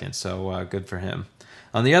the second, so good for him.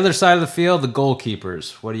 On the other side of the field, the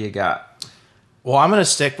goalkeepers. What do you got? Well, I'm going to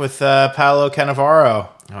stick with Paolo Cannavaro.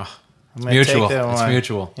 Oh, I'm it's mutual. Take that It's one.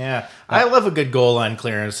 mutual. Yeah. I love a good goal line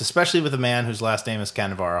clearance, especially with a man whose last name is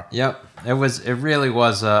Cannavaro. Yep. It really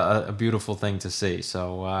was a beautiful thing to see.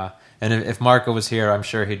 So, and if Marco was here, I'm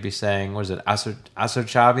sure he'd be saying, what is it,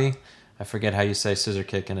 Acerchavi? I forget how you say scissor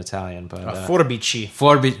kick in Italian, but Forbici.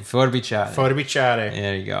 Forbiciati. Forbiciati.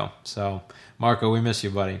 There you go. So, Marco, we miss you,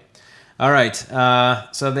 buddy. All right.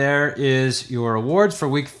 So there is your awards for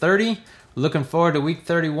week 30. Looking forward to week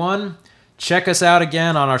 31. Check us out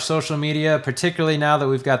again on our social media, particularly now that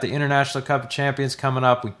we've got the International Cup of Champions coming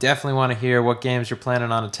up. We definitely want to hear what games you're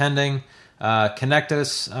planning on attending. Connect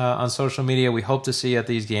us on social media. We hope to see you at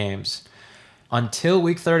these games. Until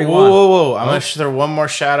week 31. Whoa. I'm going to throw one more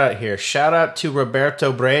shout out here. Shout out to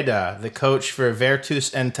Roberto Breda, the coach for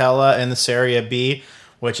Virtus Entella in the Serie B,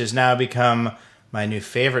 which has now become my new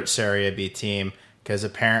favorite Serie B team because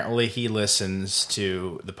apparently he listens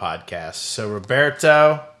to the podcast. So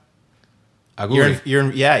Roberto,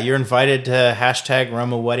 you're invited to hashtag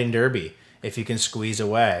Roma Wedding Derby if you can squeeze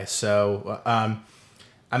away. So I'm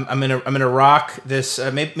gonna rock this.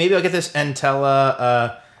 Maybe I'll get this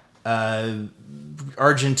Entella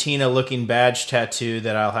Argentina looking badge tattoo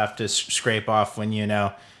that I'll have to scrape off when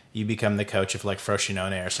you become the coach of like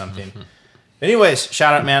Frosinone or something. Anyways,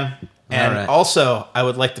 shout out, man. And also, I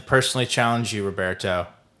would like to personally challenge you, Roberto,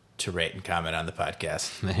 to rate and comment on the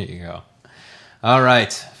podcast. There you go. All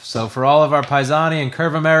right. So for all of our Paisani and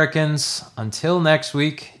Curve Americans, until next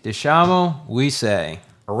week, diciamo, we say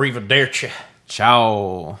Arrivederci.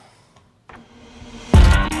 ciao.